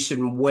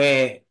position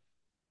where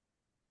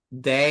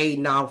they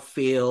now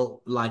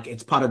feel like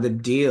it's part of the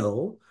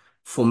deal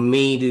for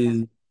me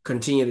to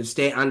continue to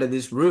stay under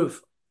this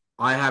roof.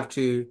 I have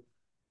to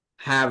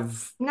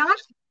have. Not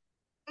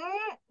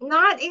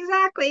not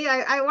exactly.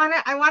 I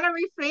wanna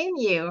reframe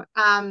you.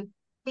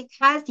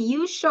 Because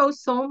you show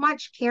so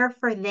much care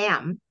for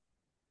them,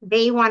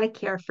 they want to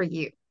care for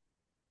you.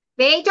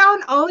 They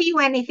don't owe you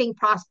anything,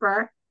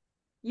 Prosper.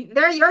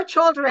 They're your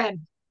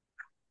children.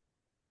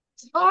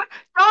 Don't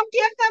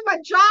give them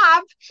a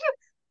job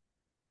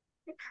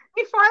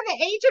before the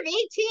age of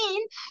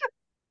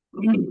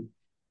 18.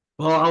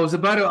 Well, I was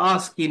about to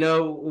ask,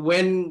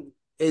 when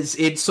is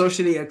it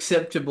socially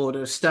acceptable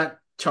to start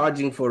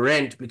charging for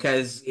rent?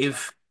 Because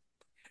if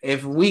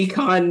we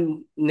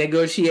can't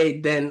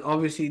negotiate, then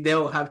obviously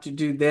they'll have to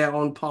do their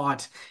own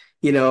part,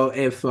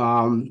 if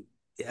on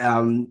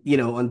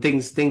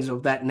things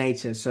of that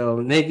nature. So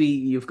maybe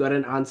you've got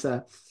an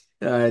answer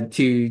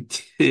to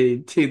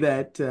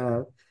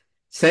that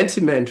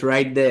sentiment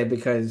right there,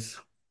 because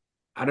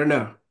I don't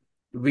know.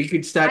 We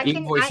could start I can I,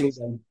 invoicing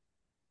them.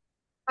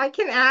 I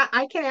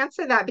can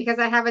answer that because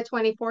I have a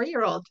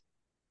 24-year-old.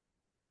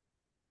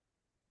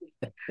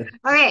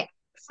 Okay,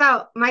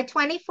 so my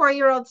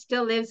 24-year-old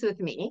still lives with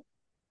me.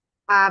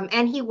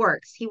 And he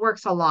works. He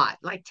works a lot,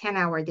 like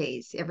 10-hour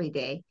days every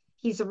day.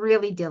 He's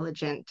really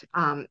diligent.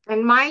 And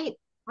I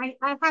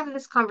have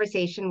this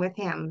conversation with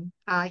him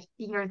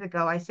years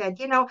ago. I said,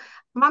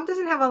 mom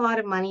doesn't have a lot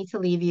of money to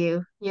leave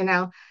you,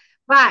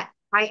 but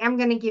I am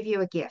going to give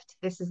you a gift.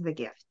 This is the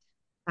gift.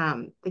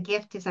 The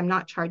gift is I'm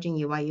not charging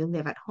you while you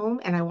live at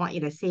home, and I want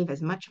you to save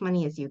as much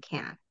money as you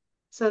can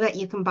so that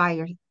you can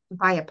buy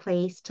a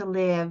place to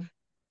live,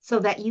 so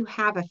that you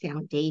have a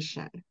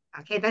foundation.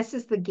 Okay, this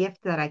is the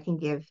gift that I can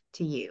give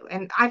to you.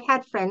 And I've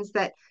had friends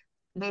that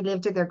they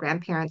lived at their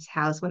grandparents'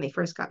 house when they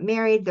first got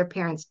married. Their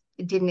parents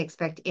didn't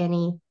expect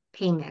any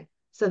payment.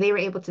 So they were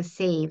able to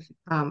save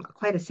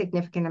quite a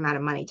significant amount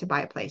of money to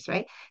buy a place,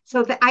 right?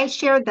 So I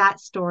shared that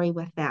story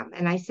with them.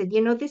 And I said,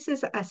 this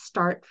is a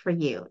start for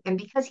you. And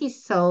because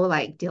he's so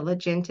like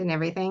diligent and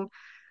everything,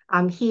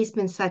 he's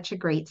been such a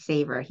great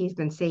saver. He's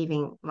been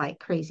saving like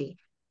crazy.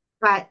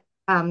 But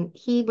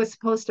he was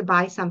supposed to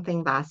buy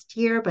something last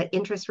year, but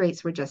interest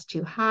rates were just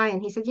too high.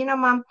 And he said,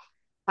 Mom,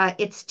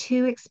 it's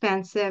too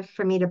expensive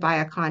for me to buy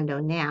a condo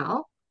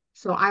now.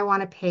 So I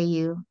want to pay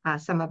you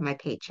some of my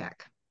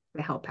paycheck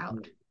to help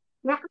out.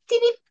 Now, I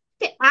didn't even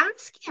have to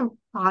ask him,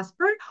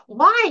 Prosper.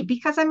 Why?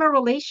 Because I'm a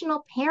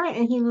relational parent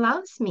and he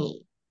loves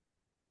me,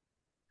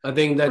 I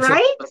think that's a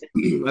right?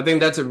 I think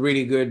that's a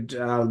really good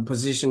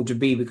position to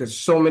be, because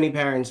so many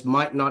parents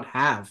might not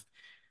have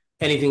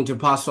anything to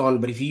pass on.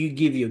 But if you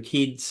give your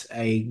kids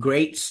a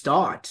great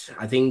start,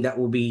 I think that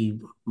will be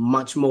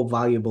much more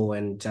valuable.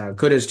 And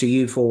kudos to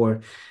you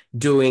for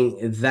doing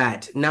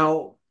that.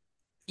 Now,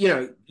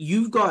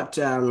 you've got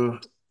a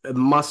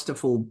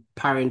masterful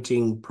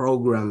parenting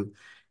program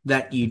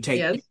that you take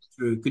Yes.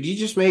 through. Could you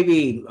just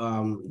maybe,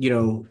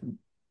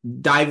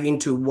 dive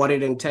into what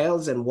it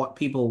entails and what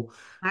people,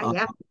 uh,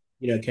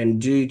 Yeah. can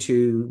do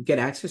to get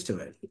access to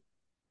it?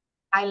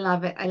 I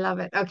love it. I love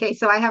it. Okay,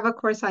 so I have a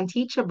course on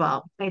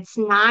Teachable. It's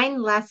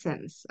 9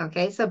 lessons.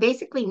 Okay, so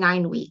basically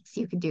 9 weeks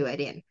you could do it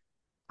in.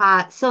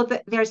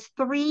 There's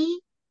three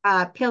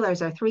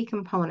pillars or three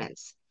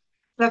components.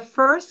 The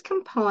first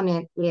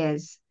component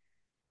is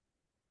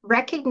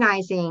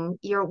recognizing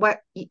what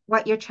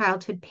your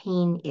childhood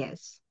pain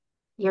is,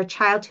 your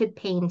childhood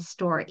pain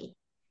story.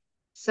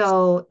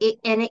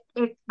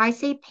 I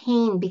say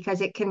pain because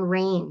it can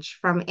range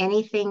from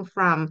anything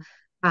from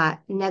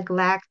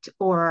neglect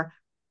or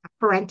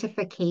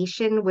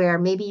parentification, where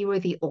maybe you were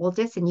the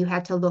oldest and you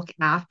had to look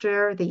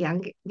after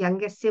the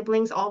youngest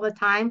siblings all the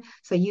time.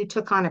 So you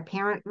took on a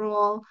parent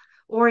role,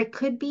 or it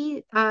could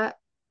be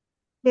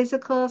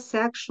physical,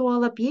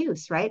 sexual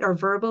abuse, right? Or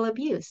verbal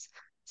abuse.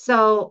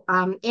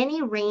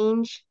 Any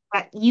range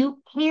that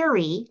you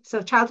carry,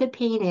 so childhood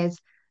pain is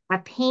a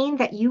pain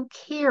that you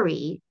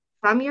carry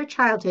from your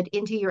childhood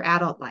into your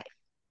adult life.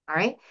 All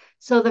right.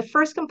 So the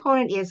first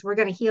component is we're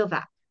going to heal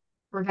that.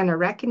 We're going to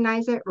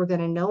recognize it. We're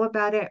going to know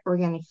about it. We're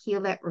going to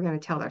heal it. We're going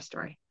to tell our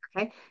story.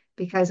 Okay.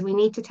 Because we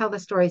need to tell the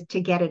stories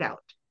to get it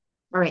out.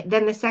 All right.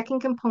 Then the second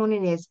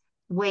component is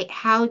wait,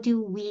 how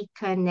do we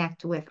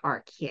connect with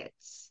our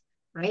kids?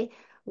 Right?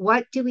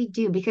 What do we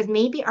do? Because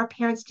maybe our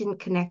parents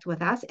didn't connect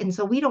with us. And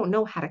so we don't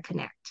know how to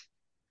connect.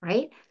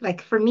 Right?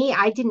 Like for me,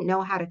 I didn't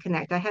know how to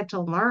connect. I had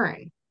to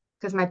learn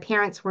because my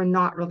parents were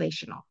not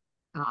relational.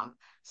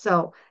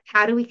 So,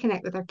 how do we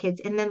connect with our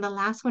kids? And then the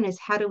last one is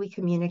how do we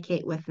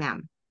communicate with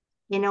them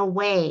in a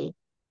way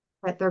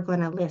that they're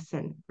going to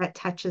listen, that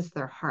touches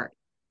their heart?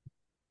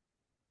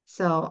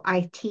 So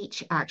I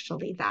teach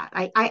actually that.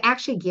 I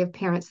actually give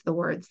parents the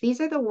words. These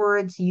are the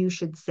words you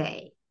should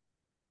say.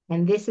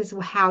 And this is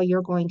how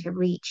you're going to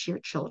reach your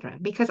children.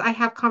 Because I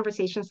have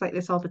conversations like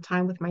this all the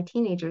time with my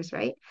teenagers,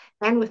 right?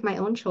 And with my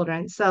own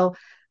children. So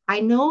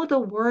I know the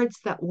words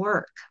that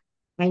work.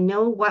 I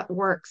know what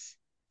works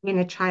in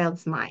a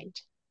child's mind.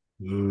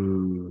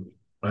 Mm,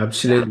 Yeah.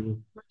 absolutely.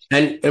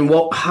 And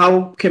what?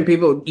 How can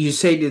people? You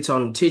said it's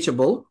on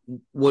Teachable.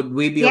 Would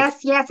we be okay?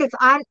 Yes, it's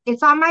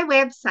on my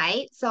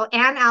website. So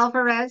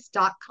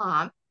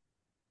annealvarez.com.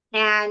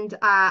 And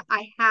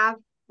I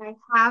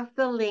have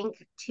the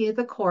link to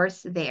the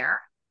course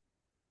there.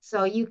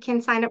 So you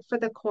can sign up for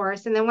the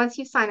course. And then once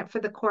you sign up for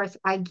the course,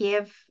 I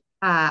give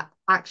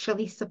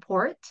actually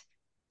support.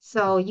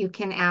 So you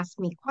can ask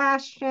me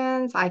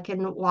questions. I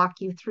can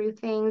walk you through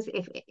things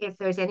if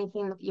there's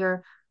anything that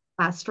you're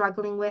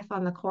struggling with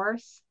on the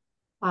course.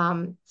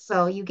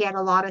 So you get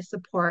a lot of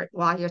support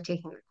while you're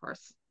taking the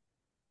course.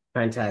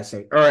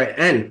 Fantastic. All right,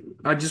 and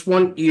I just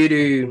want you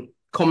to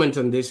comment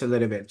on this a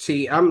little bit.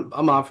 See, I'm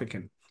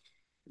African,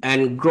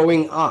 and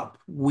growing up,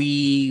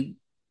 we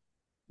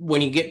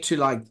when you get to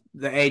like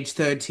the age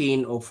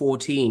 13 or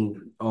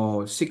 14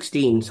 or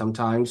 16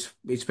 sometimes,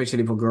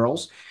 especially for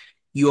girls,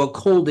 you are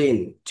called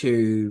in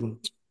to,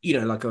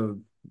 like a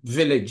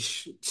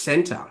village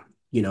center,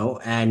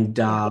 and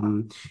Yeah.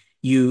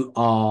 you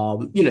are,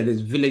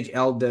 there's village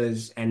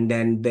elders, and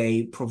then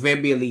they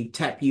proverbially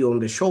tap you on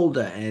the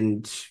shoulder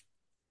and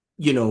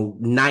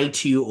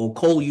knight you or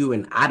call you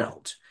an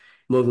adult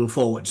moving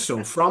forward.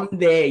 So from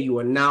there, you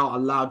are now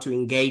allowed to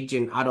engage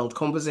in adult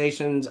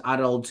conversations,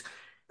 adult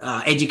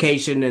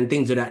education, and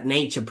things of that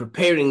nature,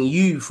 preparing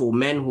you for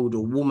manhood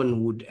or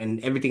womanhood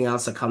and everything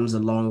else that comes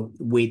along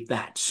with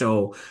that.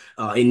 So,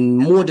 in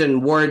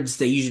modern words,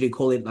 they usually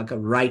call it like a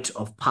rite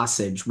of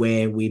passage,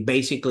 where we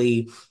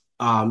basically,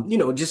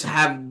 just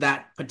have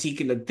that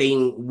particular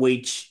thing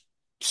which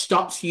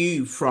stops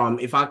you from,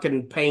 if I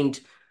can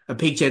paint a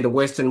picture in the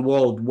Western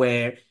world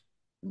where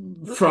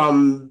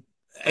from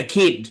a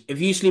kid, if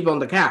you sleep on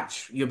the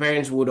couch, your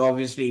parents would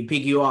obviously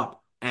pick you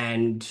up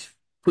and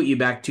put you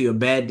back to your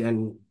bed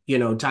and,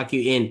 tuck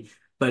you in.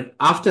 But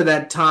after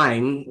that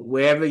time,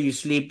 wherever you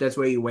sleep, that's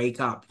where you wake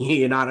up.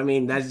 You know what I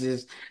mean? That's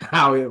just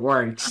how it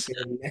works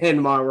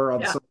in my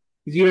world. Yeah. So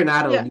if you're an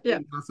adult, Yeah. Yeah.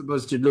 you're not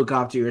supposed to look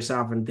after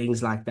yourself and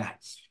things like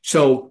that.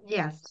 So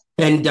Yes.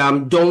 and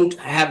don't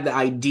have the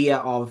idea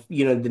of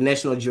the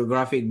National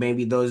Geographic,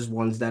 maybe those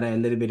ones that are a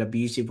little bit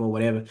abusive or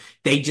whatever.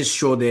 They just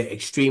show the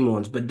extreme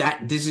ones, but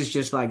this is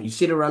just like you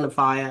sit around a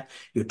fire,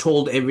 you're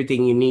told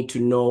everything you need to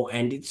know,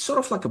 and it's sort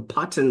of like a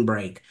pattern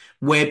break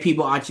where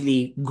people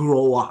actually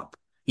grow up,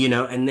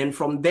 and then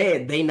from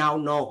there they now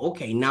know,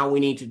 okay, now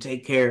we need to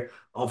take care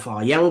of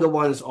our younger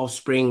ones,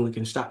 offspring, we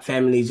can start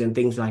families and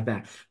things like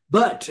that.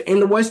 But in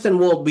the Western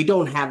world, we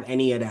don't have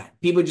any of that.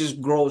 People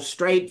just grow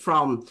straight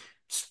from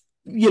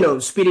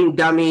spitting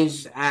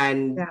dummies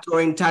and Yes.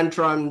 throwing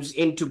tantrums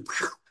into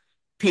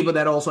people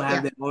that also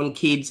have Yeah. their own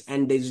kids,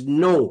 and there's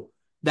no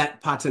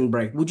that pattern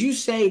break. Would you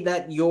say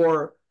that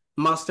your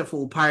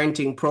Masterful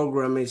Parenting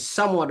Program is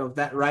somewhat of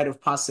that rite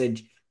of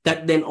passage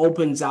that then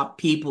opens up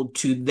people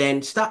to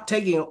then start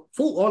taking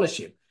full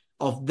ownership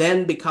of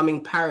them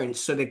becoming parents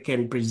so they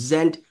can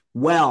present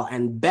well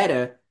and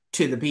better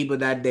to the people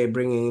that they're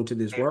bringing into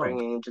this They're world?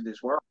 bringing into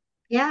this world.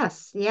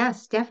 Yes,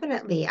 yes,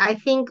 definitely. I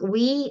think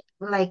we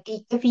like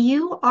if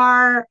you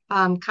are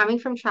coming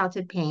from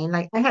childhood pain,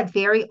 like I had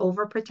very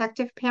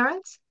overprotective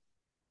parents.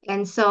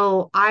 And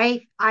so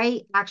I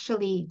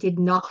actually did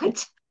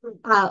not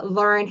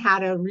learn how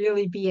to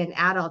really be an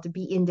adult, to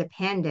be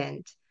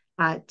independent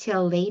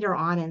till later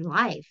on in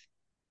life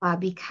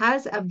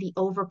because of the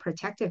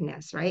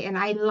overprotectiveness, right? And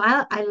I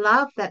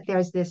love that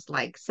there's this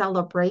like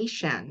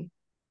celebration,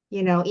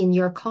 in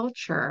your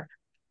culture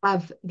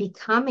of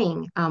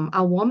becoming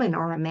a woman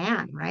or a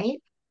man,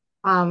 right?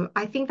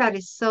 I think that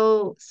is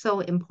so, so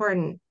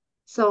important.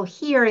 So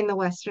here in the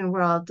Western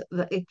world,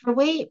 the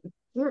way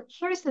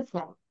here's the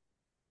thing.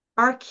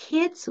 Our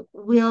kids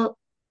will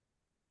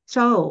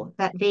show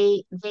that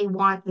they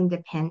want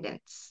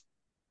independence,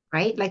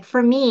 right? Like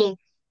for me,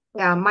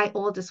 my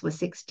oldest was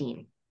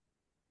 16.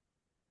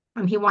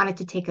 He wanted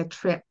to take a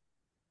trip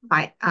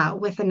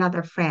with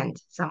another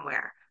friend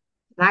somewhere.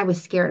 And I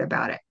was scared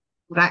about it.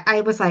 But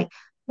I was like,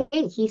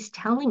 hey, he's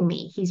telling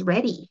me he's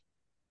ready.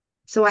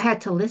 So I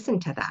had to listen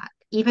to that,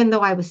 even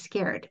though I was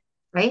scared,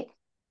 right?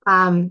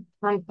 I'm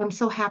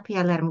so happy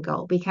I let him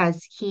go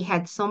because he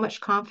had so much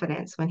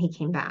confidence when he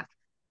came back.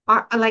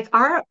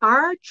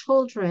 Our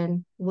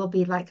children will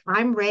be like,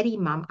 I'm ready,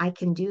 mom, I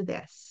can do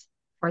this,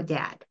 or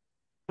dad.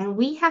 And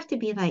we have to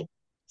be like,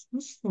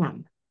 trust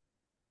them,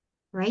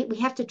 right? We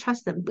have to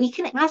trust them. We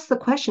can ask the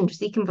questions.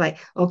 You can be like,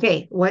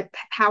 okay,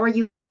 how are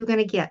you going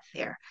to get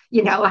there?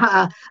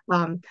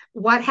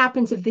 What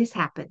happens if this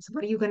happens?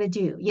 What are you going to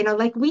do?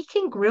 Like we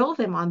can grill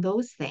them on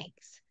those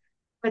things,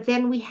 but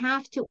then we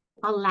have to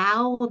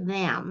allow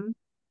them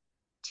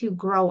to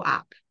grow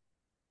up.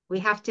 We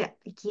have to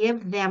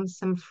give them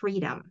some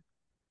freedom,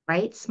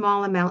 right?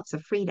 Small amounts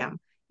of freedom.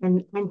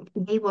 And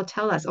they will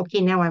tell us, okay,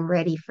 now I'm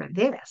ready for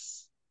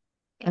this.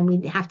 And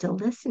we have to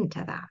listen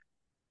to that,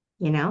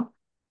 you know?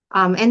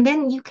 And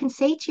then you can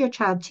say to your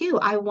child too,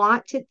 I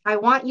want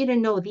you to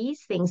know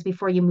these things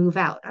before you move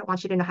out. I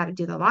want you to know how to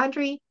do the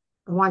laundry.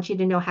 I want you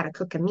to know how to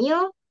cook a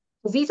meal,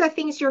 because these are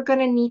things you're going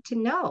to need to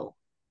know.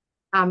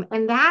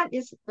 And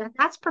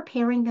that's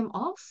preparing them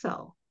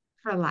also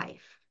for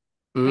life,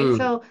 right? Mm,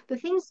 So the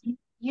things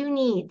you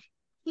need,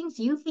 things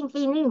you think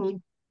they need,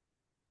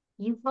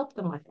 you help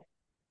them with it.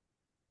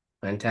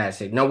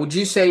 fantastic. Now, would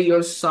you say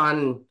your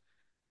son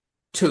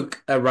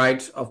took a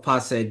rite of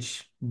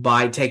passage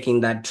by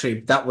taking that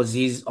trip? That was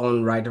his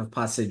own rite of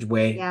passage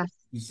where Yes.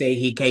 you say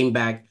he came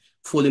back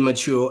fully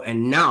mature,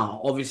 and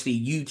now obviously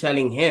you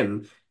telling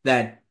him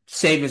that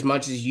save as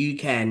much as you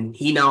can,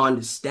 he now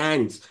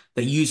understands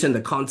the use and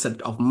the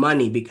concept of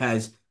money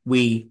because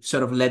we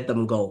sort of let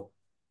them go.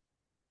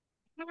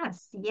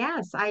 Yes,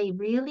 yes, I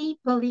really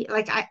believe,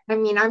 like, I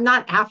mean, I'm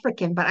not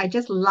African, but I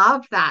just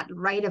love that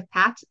rite of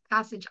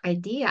passage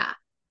idea,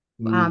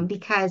 Mm,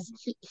 because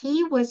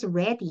he was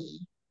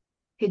ready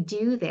to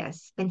do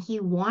this and he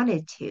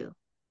wanted to.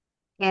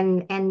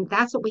 And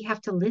that's what we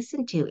have to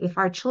listen to. If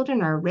our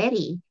children are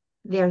ready,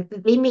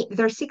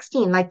 they're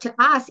 16. Like to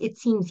us, it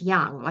seems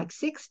young, like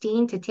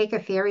 16 to take a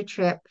ferry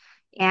trip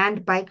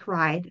and bike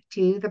ride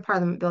to the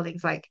Parliament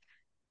buildings, like,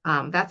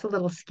 that's a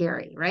little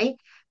scary, right?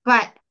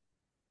 But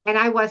and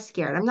I was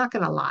scared. I'm not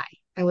going to lie.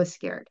 I was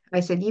scared.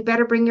 I said, you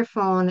better bring your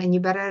phone and you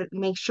better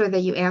make sure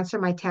that you answer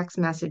my text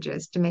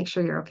messages to make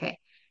sure you're okay.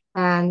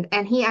 And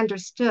he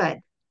understood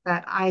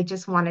that I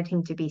just wanted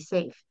him to be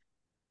safe,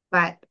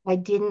 but I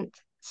didn't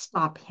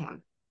stop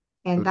him.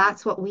 And mm.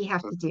 that's what we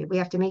have to do. We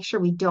have to make sure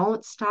we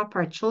don't stop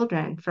our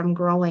children from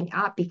growing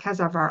up because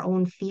of our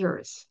own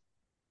fears.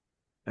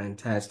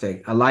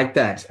 Fantastic. I like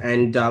that.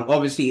 And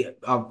obviously,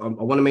 I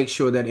want to make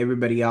sure that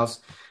everybody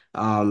else,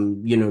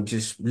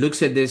 just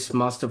looks at this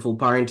Masterful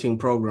Parenting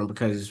Program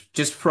because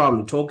just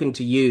from talking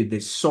to you,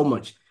 there's so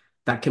much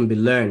that can be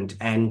learned.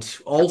 And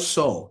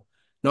also,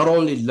 not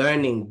only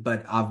learning,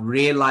 but I've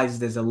realized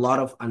there's a lot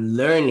of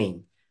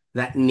unlearning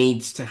that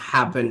needs to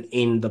happen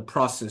in the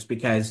process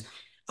because,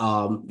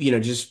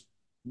 just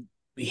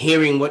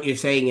hearing what you're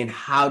saying and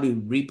how to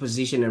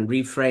reposition and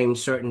reframe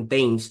certain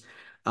things.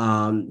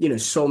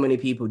 So many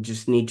people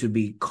just need to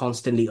be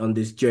constantly on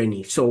this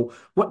journey. So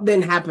what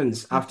then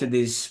happens after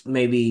this?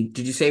 Maybe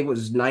did you say it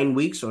was 9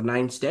 weeks or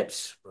 9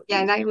 steps?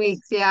 Yeah, 9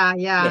 weeks. Yeah,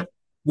 Yeah. yeah.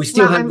 We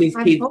still Well, have these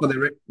I'm kids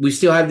for we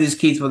still have these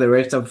kids for the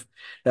rest of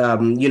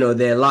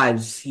their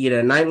lives.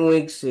 9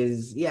 weeks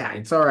is, yeah,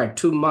 it's all right.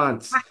 2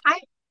 months.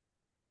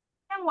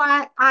 you know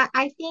what?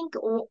 I think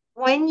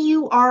when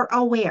you are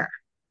aware,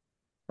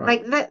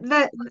 Right.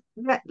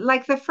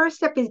 like the first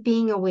step is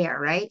being aware,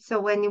 right? So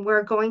when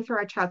we're going through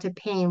our childhood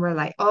pain, we're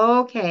like,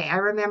 okay, I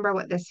remember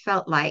what this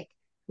felt like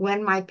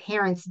when my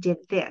parents did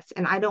this,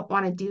 and I don't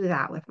want to do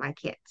that with my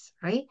kids,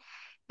 right?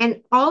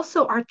 And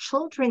also our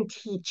children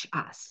teach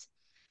us.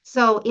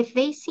 So if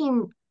they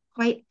seem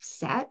quite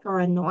upset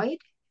or annoyed,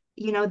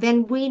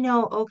 then we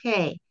know,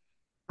 okay,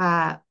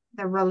 uh,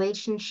 the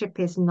relationship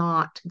is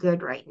not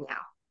good right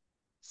now.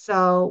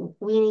 So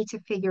we need to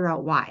figure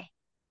out why.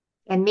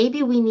 And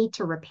maybe we need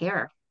to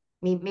repair.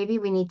 Maybe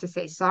we need to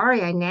say,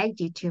 sorry, I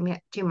nagged you too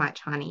much,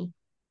 honey.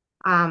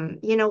 Um,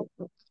 you know,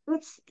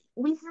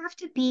 we have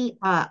to be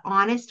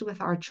honest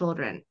with our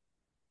children.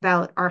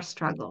 about our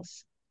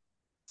struggles.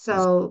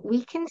 So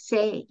we can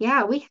say,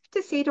 yeah, we have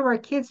to say to our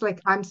kids,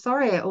 like, I'm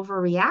sorry I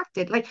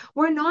overreacted. Like,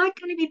 we're not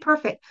going to be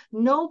perfect.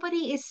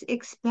 Nobody is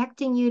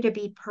expecting you to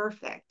be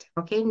perfect.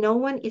 Okay. No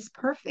one is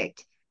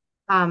perfect.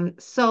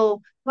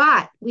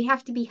 But we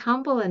have to be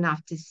humble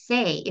enough to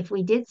say if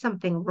we did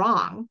something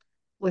wrong,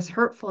 was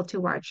hurtful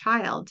to our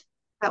child,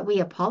 that we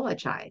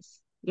apologize.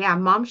 Yeah,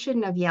 mom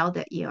shouldn't have yelled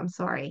at you. I'm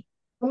sorry.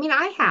 I mean,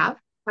 I have.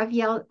 I've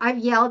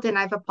yelled and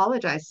I've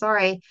apologized.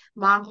 Sorry,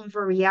 mom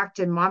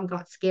overreacted. Mom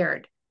got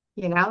scared,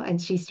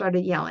 and she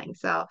started yelling.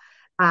 So,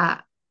 uh,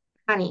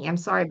 honey, I'm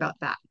sorry about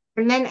that.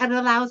 And then it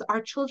allows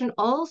our children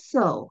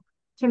also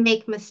to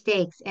make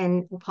mistakes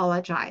and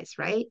apologize,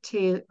 right?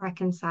 To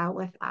reconcile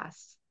with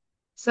us.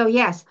 So,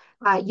 yes,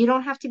 you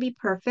don't have to be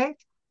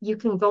perfect. You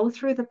can go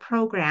through the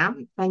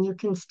program and you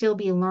can still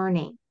be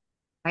learning,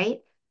 right?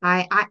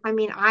 I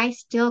mean, I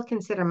still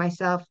consider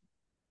myself,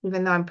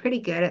 even though I'm pretty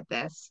good at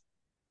this,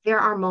 there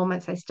are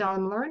moments I still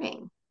am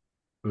learning,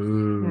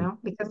 Mm.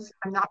 because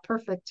I'm not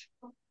perfect.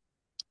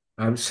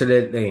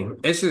 Absolutely.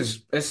 This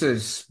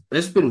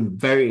has been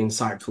very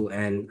insightful.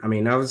 And I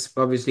mean, I was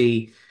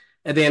obviously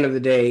at the end of the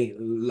day,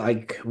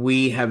 like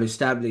we have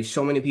established,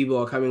 so many people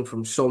are coming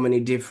from so many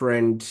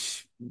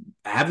different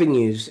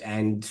avenues,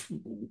 and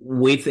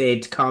with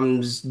it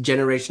comes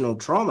generational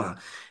trauma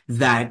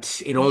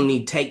that it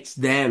only takes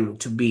them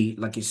to be,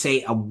 like you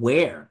say,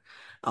 aware,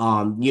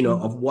 of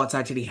Mhm. what's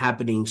actually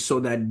happening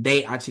so that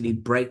they actually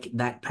break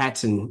that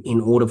pattern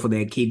in order for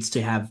their kids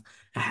to have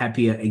a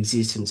happier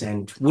existence.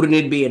 And wouldn't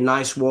it be a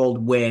nice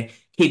world where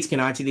kids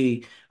can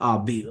actually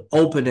be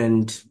open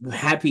and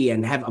happy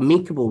and have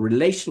amicable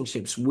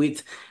relationships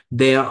with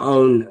their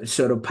own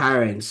sort of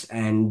parents,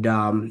 and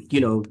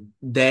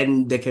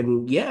then they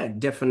can, yeah,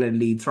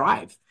 definitely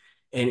thrive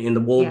in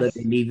the world that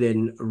they Yes. live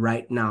in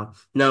right now.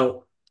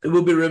 Now, it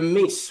would be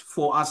remiss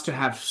for us to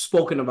have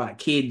spoken about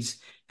kids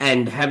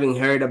and having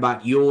heard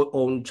about your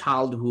own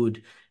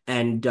childhood,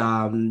 and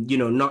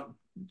not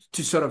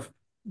to sort of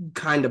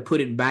kind of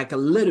put it back a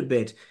little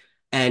bit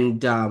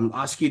and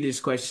ask you this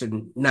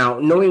question. Now,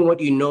 knowing what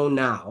you know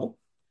now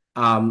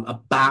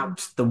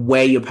about the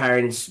way your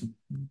parents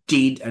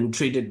did and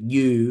treated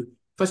you,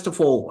 first of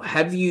all,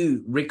 have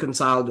you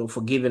reconciled or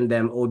forgiven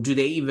them, or do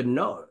they even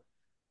know?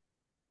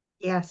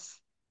 Yes.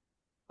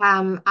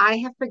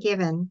 I have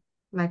forgiven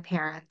my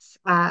parents.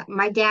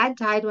 My dad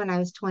died when I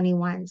was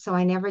 21, so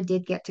I never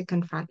did get to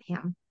confront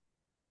him.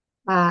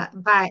 But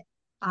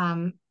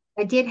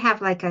I did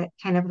have like a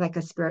kind of like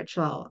a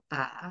spiritual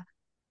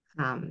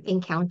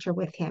encounter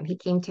with him. He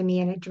came to me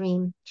in a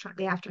dream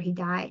shortly after he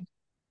died,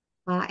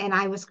 and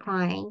I was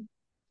crying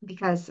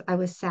because I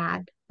was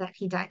sad that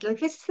he died. Like,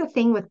 this is the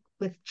thing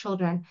with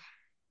children,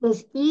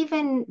 is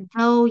even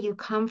though you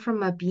come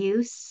from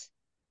abuse,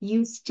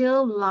 you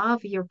still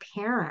love your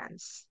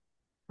parents,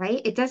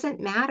 right? It doesn't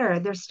matter.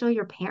 They're still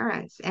your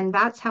parents. And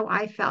that's how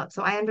I felt.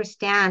 So I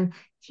understand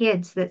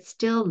kids that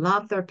still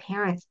love their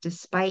parents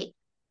despite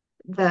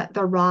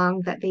the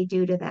wrong that they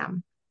do to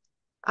them.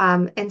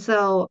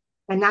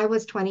 And I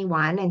was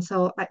 21. And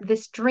so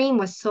this dream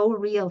was so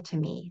real to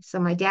me. So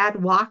my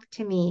dad walked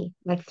to me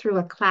like through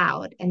a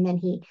cloud, and then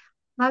he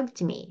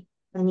hugged me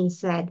and he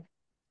said,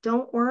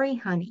 "Don't worry,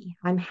 honey.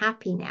 I'm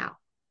happy now."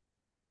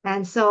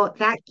 And so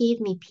that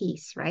gave me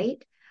peace,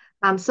 right?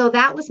 So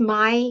that was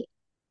my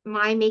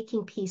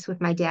making peace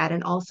with my dad,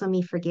 and also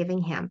me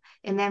forgiving him.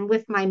 And then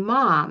with my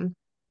mom,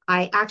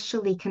 I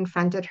actually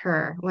confronted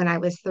her when I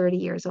was 30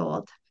 years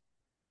old.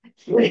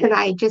 And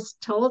I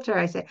just told her,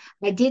 I said,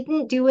 I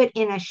didn't do it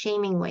in a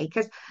shaming way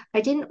because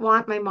I didn't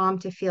want my mom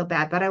to feel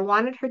bad, but I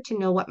wanted her to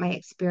know what my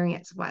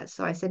experience was.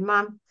 So I said,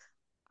 Mom,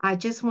 I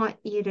just want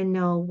you to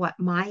know what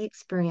my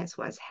experience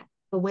was,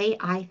 the way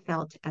I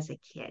felt as a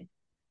kid.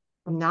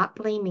 I'm not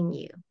blaming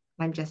you.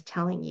 I'm just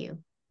telling you,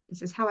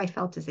 this is how I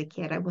felt as a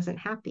kid. I wasn't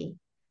happy.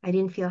 I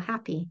didn't feel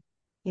happy,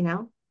 you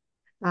know?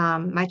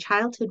 My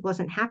childhood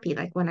wasn't happy.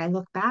 Like, when I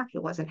look back,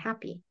 it wasn't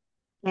happy.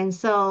 And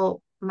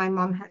so my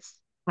mom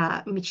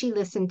I mean, she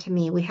listened to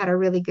me. We had a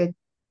really good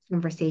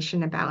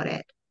conversation about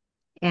it.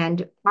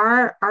 And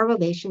our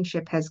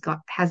relationship has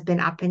been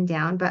up and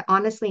down, but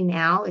honestly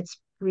now it's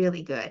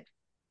really good.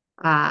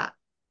 Uh,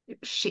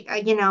 she,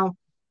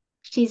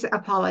 she's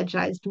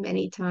apologized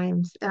many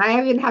times. And I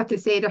even have to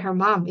say to her,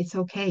 Mom, it's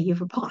okay.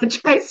 You've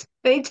apologized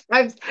many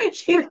times.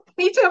 She doesn't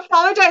need to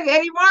apologize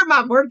anymore,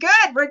 Mom. We're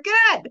good. We're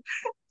good.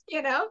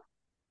 You know?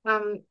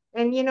 And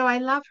I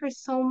love her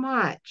so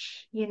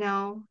much.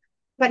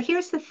 But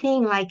here's the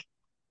thing, like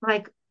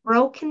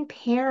broken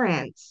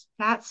parents,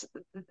 that's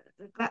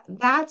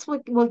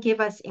what will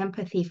give us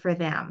empathy for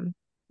them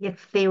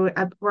if they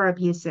were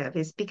abusive,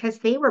 is because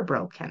they were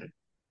broken.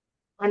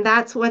 And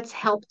that's what's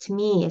helped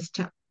me, is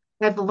to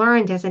I've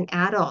learned as an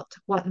adult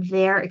what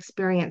their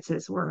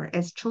experiences were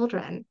as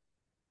children.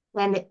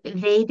 And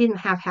they didn't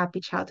have happy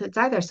childhoods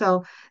either.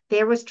 So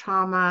there was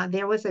trauma,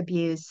 there was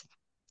abuse.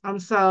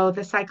 And so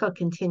the cycle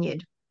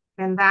continued.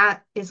 And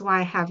that is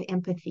why I have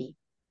empathy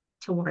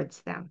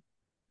towards them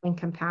and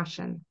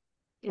compassion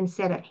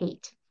instead of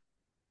hate,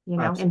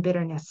 and Absolutely.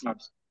 bitterness.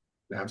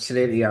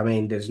 Absolutely. I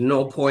mean, there's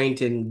no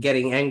point in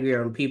getting angry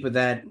on people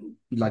that,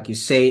 like you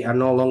say, are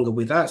no longer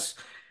with us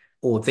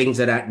or things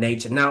of that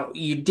nature. Now,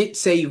 you did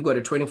say you've got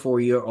a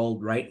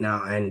 24-year-old right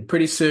now, and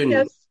pretty soon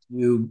Yes.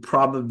 you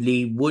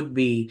probably would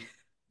be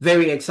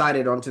very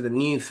excited onto the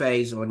new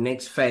phase or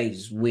next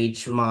phase,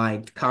 which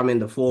might come in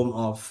the form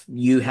of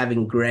you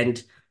having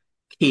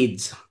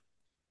grandkids.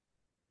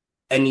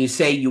 And you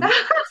say you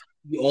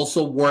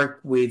also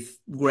work with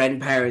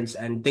grandparents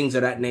and things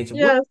of that nature.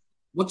 Yes.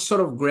 What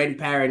sort of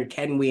grandparent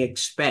can we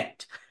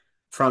expect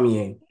from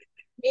you?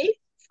 Me?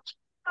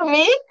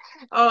 Me?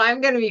 Oh,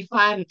 I'm gonna be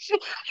fun.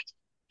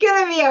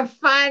 Gonna be a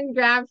fun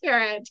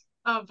grandparent.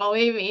 Oh,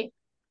 believe me.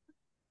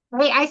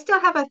 Wait, I still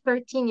have a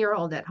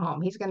 13-year-old at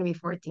home. He's gonna be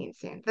 14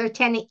 soon. They're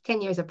 10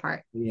 years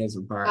apart. Years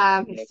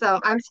apart. So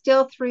I'm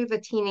still through the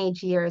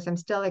teenage years. I'm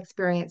still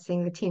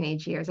experiencing the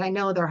teenage years. I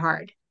know they're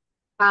hard.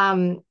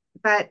 Um,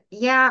 but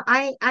yeah,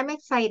 I'm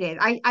excited.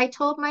 I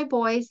told my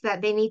boys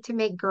that they need to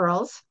make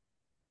girls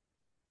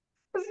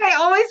because I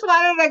always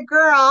wanted a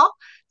girl.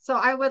 So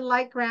I would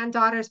like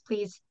granddaughters,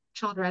 please,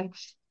 children.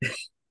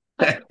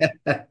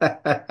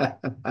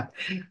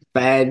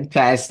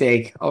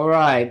 Fantastic. All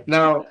right.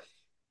 Now,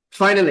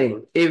 finally,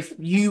 if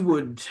you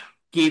would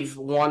give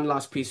one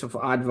last piece of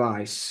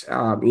advice,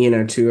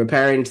 to a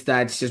parent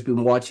that's just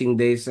been watching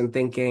this and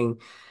thinking,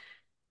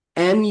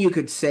 and you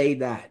could say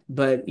that,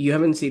 but you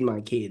haven't seen my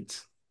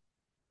kids,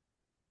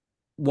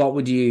 what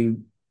would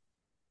you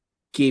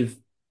give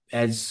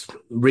as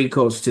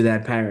recourse to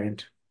that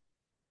parent?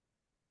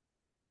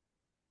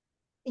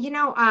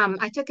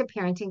 I took a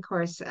parenting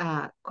course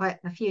quite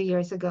a few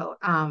years ago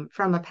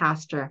from a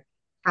pastor,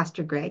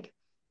 Pastor Greg,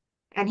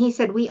 and he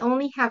said we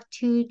only have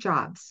two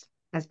jobs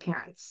as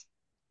parents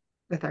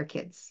with our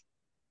kids.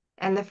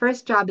 And the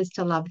first job is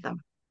to love them.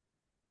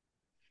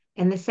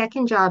 And the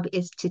second job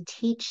is to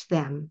teach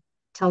them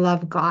to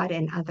love God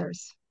and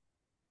others.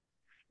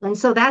 And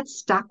so that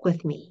stuck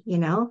with me.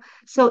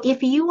 So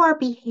if you are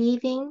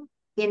behaving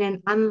in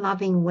an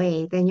unloving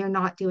way, then you're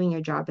not doing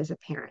your job as a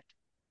parent.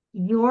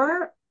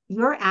 Your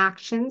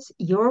actions,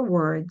 your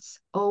words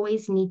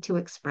always need to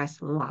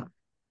express love,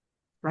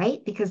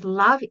 right? Because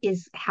love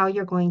is how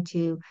you're going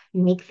to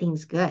make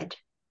things good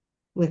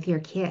with your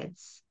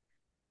kids.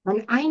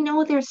 And I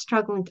know they're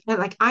struggling.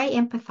 Like I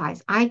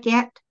empathize. I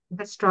get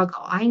the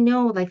struggle. I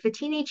know like the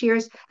teenage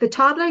years, the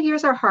toddler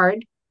years are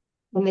hard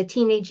and the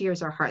teenage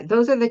years are hard.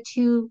 Those are the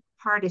two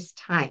hardest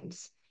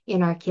times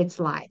in our kids'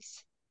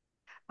 lives.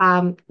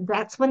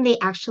 That's when they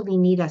actually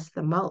need us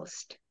the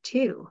most,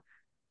 too.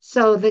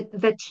 So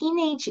the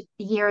teenage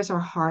years are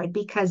hard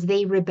because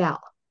they rebel,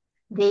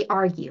 they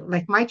argue.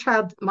 Like my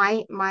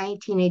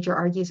teenager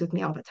argues with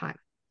me all the time,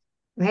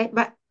 right?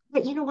 But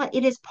you know what?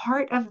 It is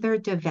part of their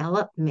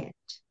development.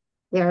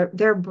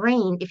 Their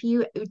brain, if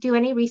you do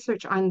any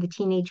research on the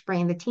teenage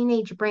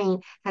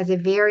brain has a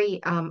very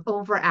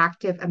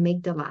overactive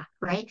amygdala,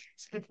 right?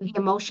 So it's the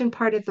emotion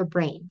part of the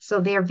brain.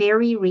 So they're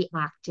very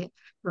reactive,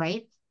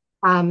 right?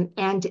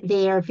 And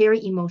they are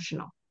very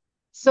emotional.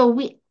 So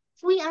if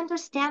we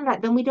understand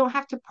that, then we don't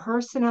have to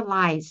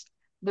personalize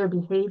their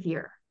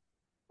behavior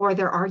or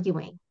their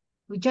arguing.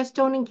 We just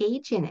don't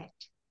engage in it.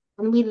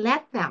 And we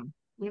let them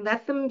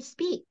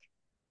speak.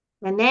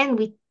 And then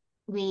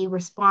we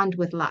respond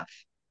with love.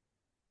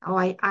 Oh,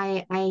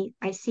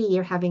 I see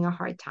you're having a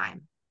hard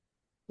time.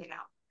 You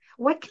know,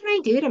 what can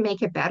I do to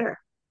make it better?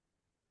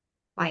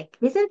 Like,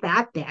 isn't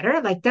that better?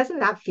 Like,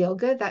 doesn't that feel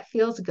good? That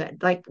feels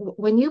good. Like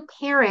when you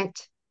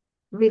parent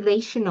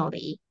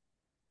relationally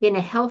in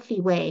a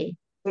healthy way,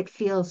 it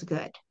feels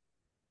good.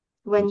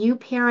 When you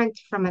parent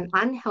from an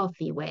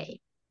unhealthy way,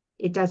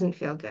 it doesn't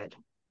feel good.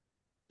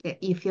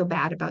 You feel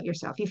bad about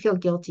yourself. You feel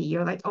guilty.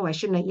 You're like, oh, I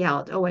shouldn't have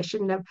yelled. Oh, I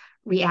shouldn't have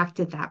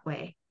reacted that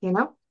way?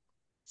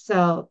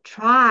 So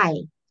try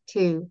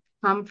to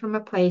come from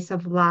a place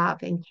of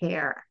love and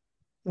care,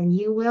 and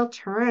you will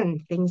turn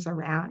things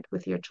around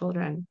with your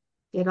children.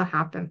 It'll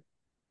happen.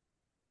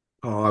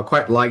 Oh, I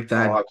quite like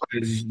that Oh,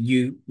 because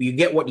you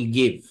get what you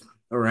give.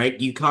 All right.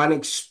 You can't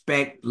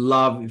expect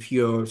love if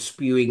you're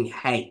spewing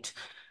hate.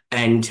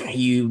 And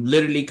you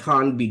literally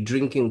can't be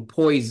drinking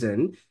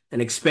poison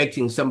and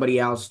expecting somebody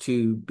else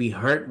to be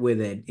hurt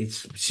with it.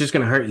 It's just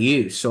gonna hurt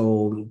you.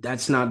 So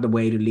that's not the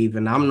way to live.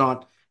 And I'm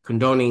not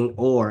condoning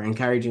or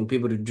encouraging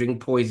people to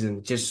drink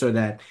poison just so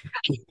that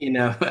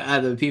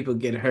other people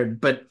get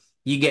hurt. But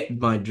you get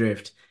my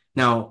drift.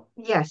 Now,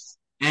 yes.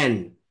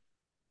 and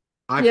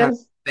I can't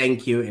Yes.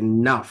 thank you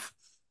enough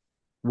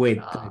with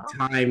the Oh,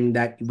 time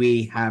that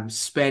we have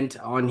spent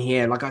on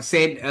here. Like I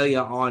said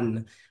earlier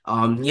on,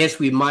 yes,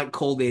 we might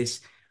call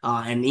this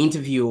an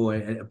interview or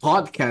a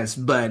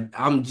podcast, but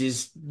I'm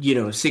just,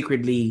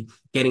 secretly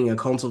getting a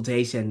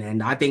consultation,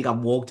 and I think I've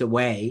walked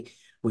away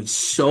with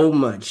so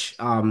much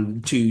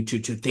to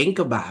think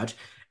about.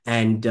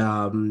 And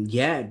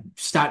yeah,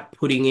 start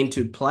putting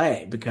into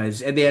play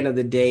because at the end of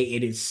the day,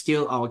 it is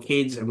still our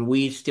kids, and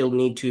we still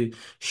need to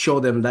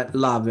show them that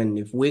love. And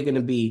if we're going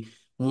to be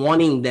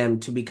wanting them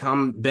to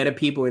become better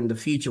people in the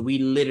future, we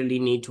literally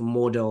need to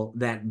model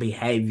that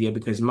behavior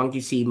because monkey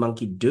see,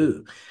 monkey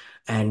do.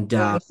 And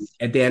Yes.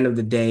 at the end of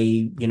the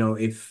day,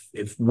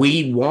 if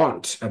we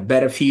want a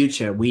better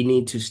future, we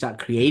need to start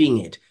creating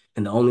it.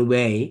 And the only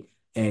way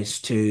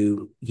is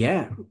to,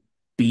 yeah,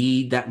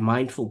 be that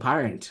mindful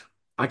parent.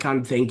 I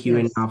can't thank you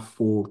Yes. enough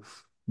for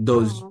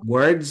those Oh,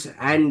 words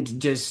and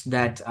just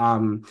that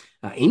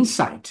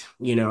insight,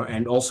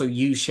 and also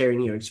you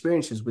sharing your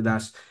experiences with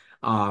us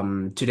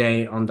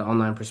today on the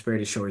Online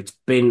Prosperity Show. It's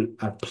been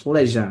a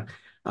pleasure,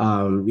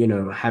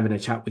 having a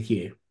chat with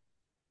you.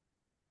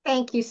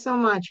 thank you so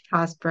much,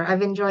 Prosper.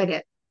 I've enjoyed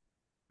it.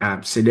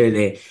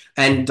 Absolutely.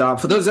 And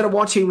for those that are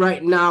watching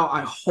right now,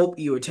 I hope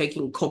you are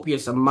taking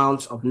copious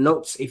amounts of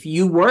notes. If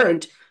you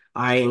weren't,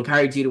 I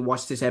encourage you to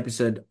watch this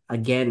episode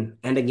again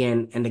and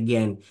again and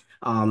again,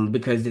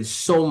 because there's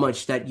so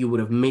much that you would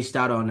have missed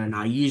out on. And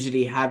I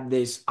usually have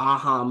this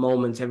aha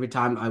moments every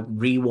time I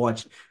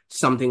rewatch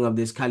something of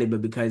this caliber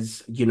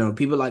because,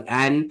 people like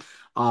Anne,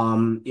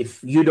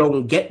 if you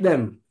don't get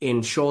them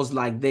in shows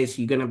like this,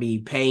 you're going to be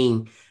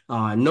paying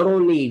not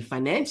only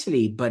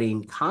financially but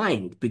in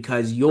kind,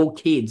 because your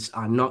kids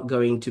are not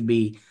going to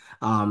be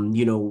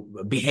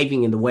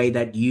behaving in the way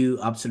that you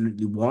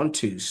absolutely want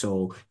to.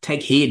 So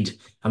take heed.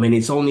 I mean,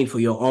 it's only for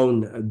your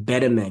own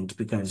betterment,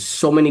 because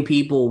so many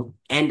people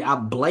end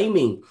up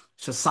blaming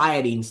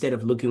society instead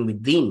of looking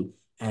within,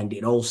 and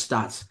it all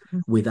starts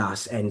with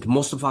us. And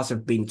most of us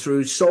have been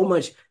through so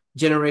much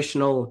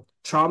generational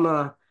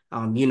trauma,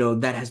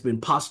 that has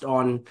been passed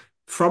on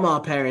from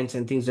our parents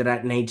and things of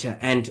that nature.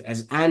 And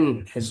as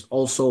Anne has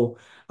also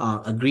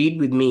agreed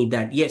with me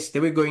that yes, they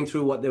were going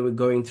through what they were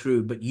going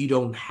through, but you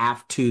don't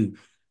have to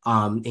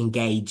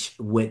engage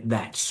with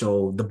that.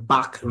 So the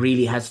buck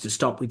really has to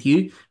stop with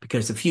you,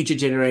 because the future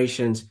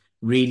generations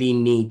really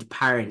need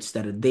parents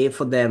that are there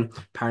for them,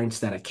 parents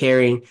that are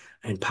caring,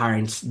 and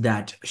parents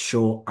that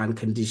show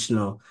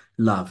unconditional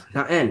love.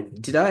 Now, Anne,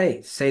 did I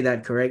say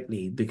that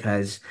correctly?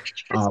 Because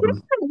um,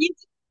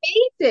 It's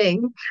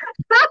amazing.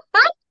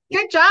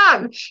 Good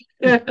job.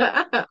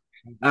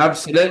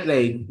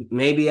 absolutely.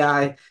 Maybe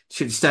I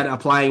should start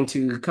applying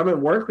to come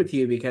and work with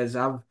you, because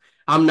I'm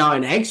now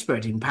an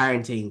expert in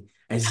parenting,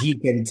 as you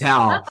can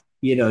tell,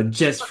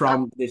 just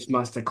from this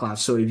masterclass.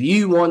 So if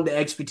you want the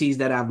expertise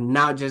that I've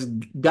now just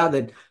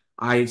gathered,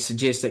 I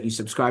suggest that you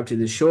subscribe to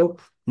the show,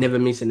 never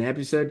miss an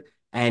episode.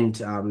 And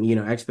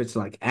experts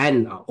like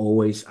Anne are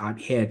always out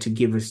here to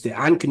give us the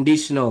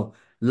unconditional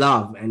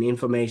love and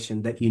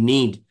information that you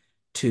need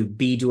to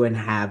be, do, and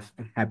have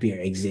a happier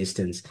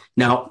existence.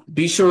 Now,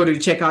 be sure to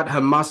check out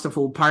her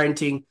Masterful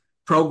Parenting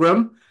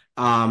Program.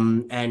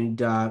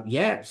 And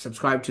yeah,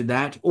 subscribe to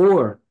that,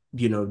 or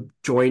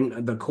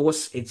join the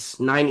course. It's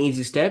 9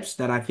 easy steps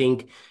that I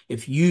think,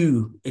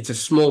 it's a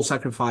small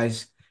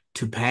sacrifice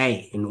to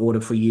pay in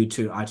order for you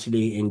to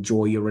actually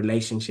enjoy your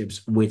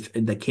relationships with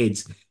the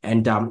kids.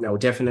 And I'll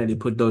definitely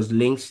put those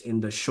links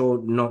in the show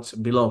notes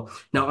below.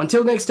 Now,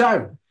 until next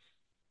time,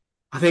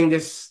 I think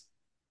this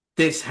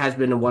has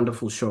been a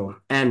wonderful show,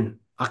 and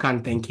I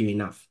can't thank you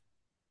enough.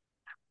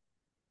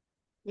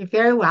 You're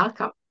very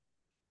welcome.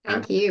 Uh,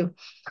 Thank you.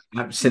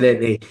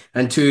 Absolutely.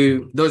 And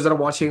to those that are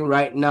watching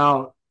right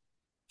now,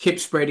 keep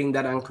spreading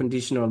that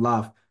unconditional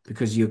love,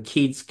 because your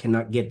kids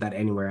cannot get that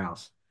anywhere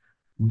else.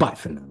 Bye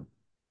for now.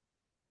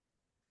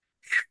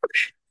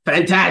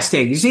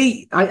 Fantastic. You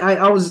see,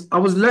 I was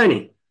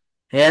learning.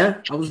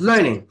 Yeah, I was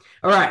learning.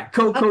 All right,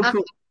 cool, cool,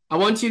 cool. I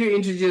want you to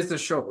introduce the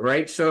show,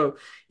 right? So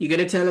you're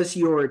gonna tell us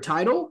your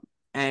title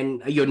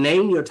and your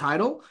name, your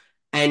title,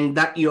 and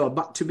that you're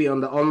about to be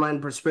on the Online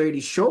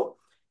Prosperity Show,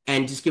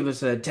 and just give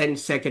us a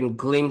 10-second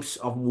glimpse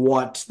of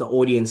what the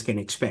audience can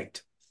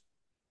expect.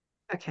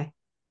 Okay.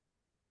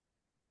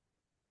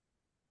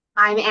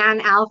 I'm Anne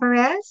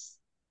Alvares.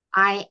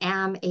 I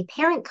am a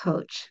parent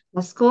coach,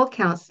 a school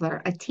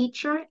counselor, a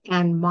teacher,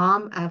 and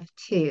mom of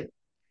two.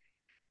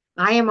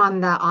 I am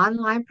on the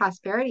Online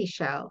Prosperity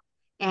Show,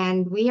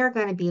 and we are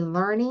going to be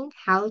learning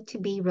how to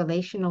be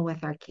relational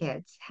with our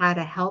kids, how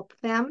to help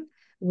them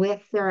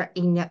with their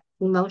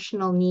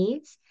emotional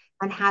needs,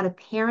 and how to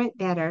parent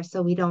better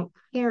so we don't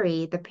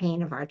carry the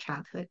pain of our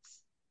childhoods.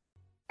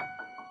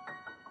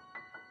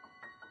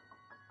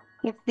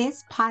 If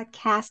this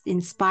podcast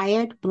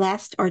inspired,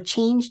 blessed, or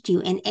changed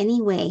you in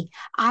any way,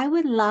 I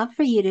would love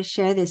for you to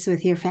share this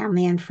with your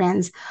family and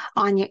friends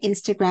on your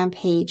Instagram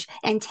page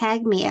and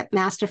tag me at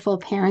Masterful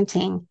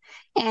Parenting.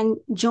 And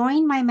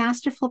join my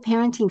Masterful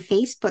Parenting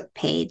Facebook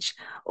page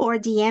or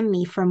DM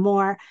me for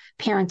more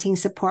parenting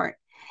support.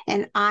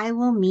 And I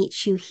will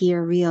meet you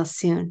here real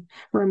soon.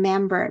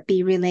 Remember,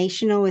 be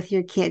relational with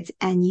your kids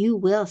and you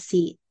will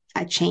see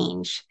a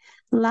change.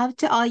 Love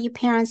to all you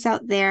parents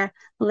out there.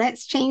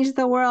 Let's change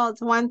the world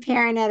one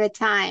parent at a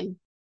time.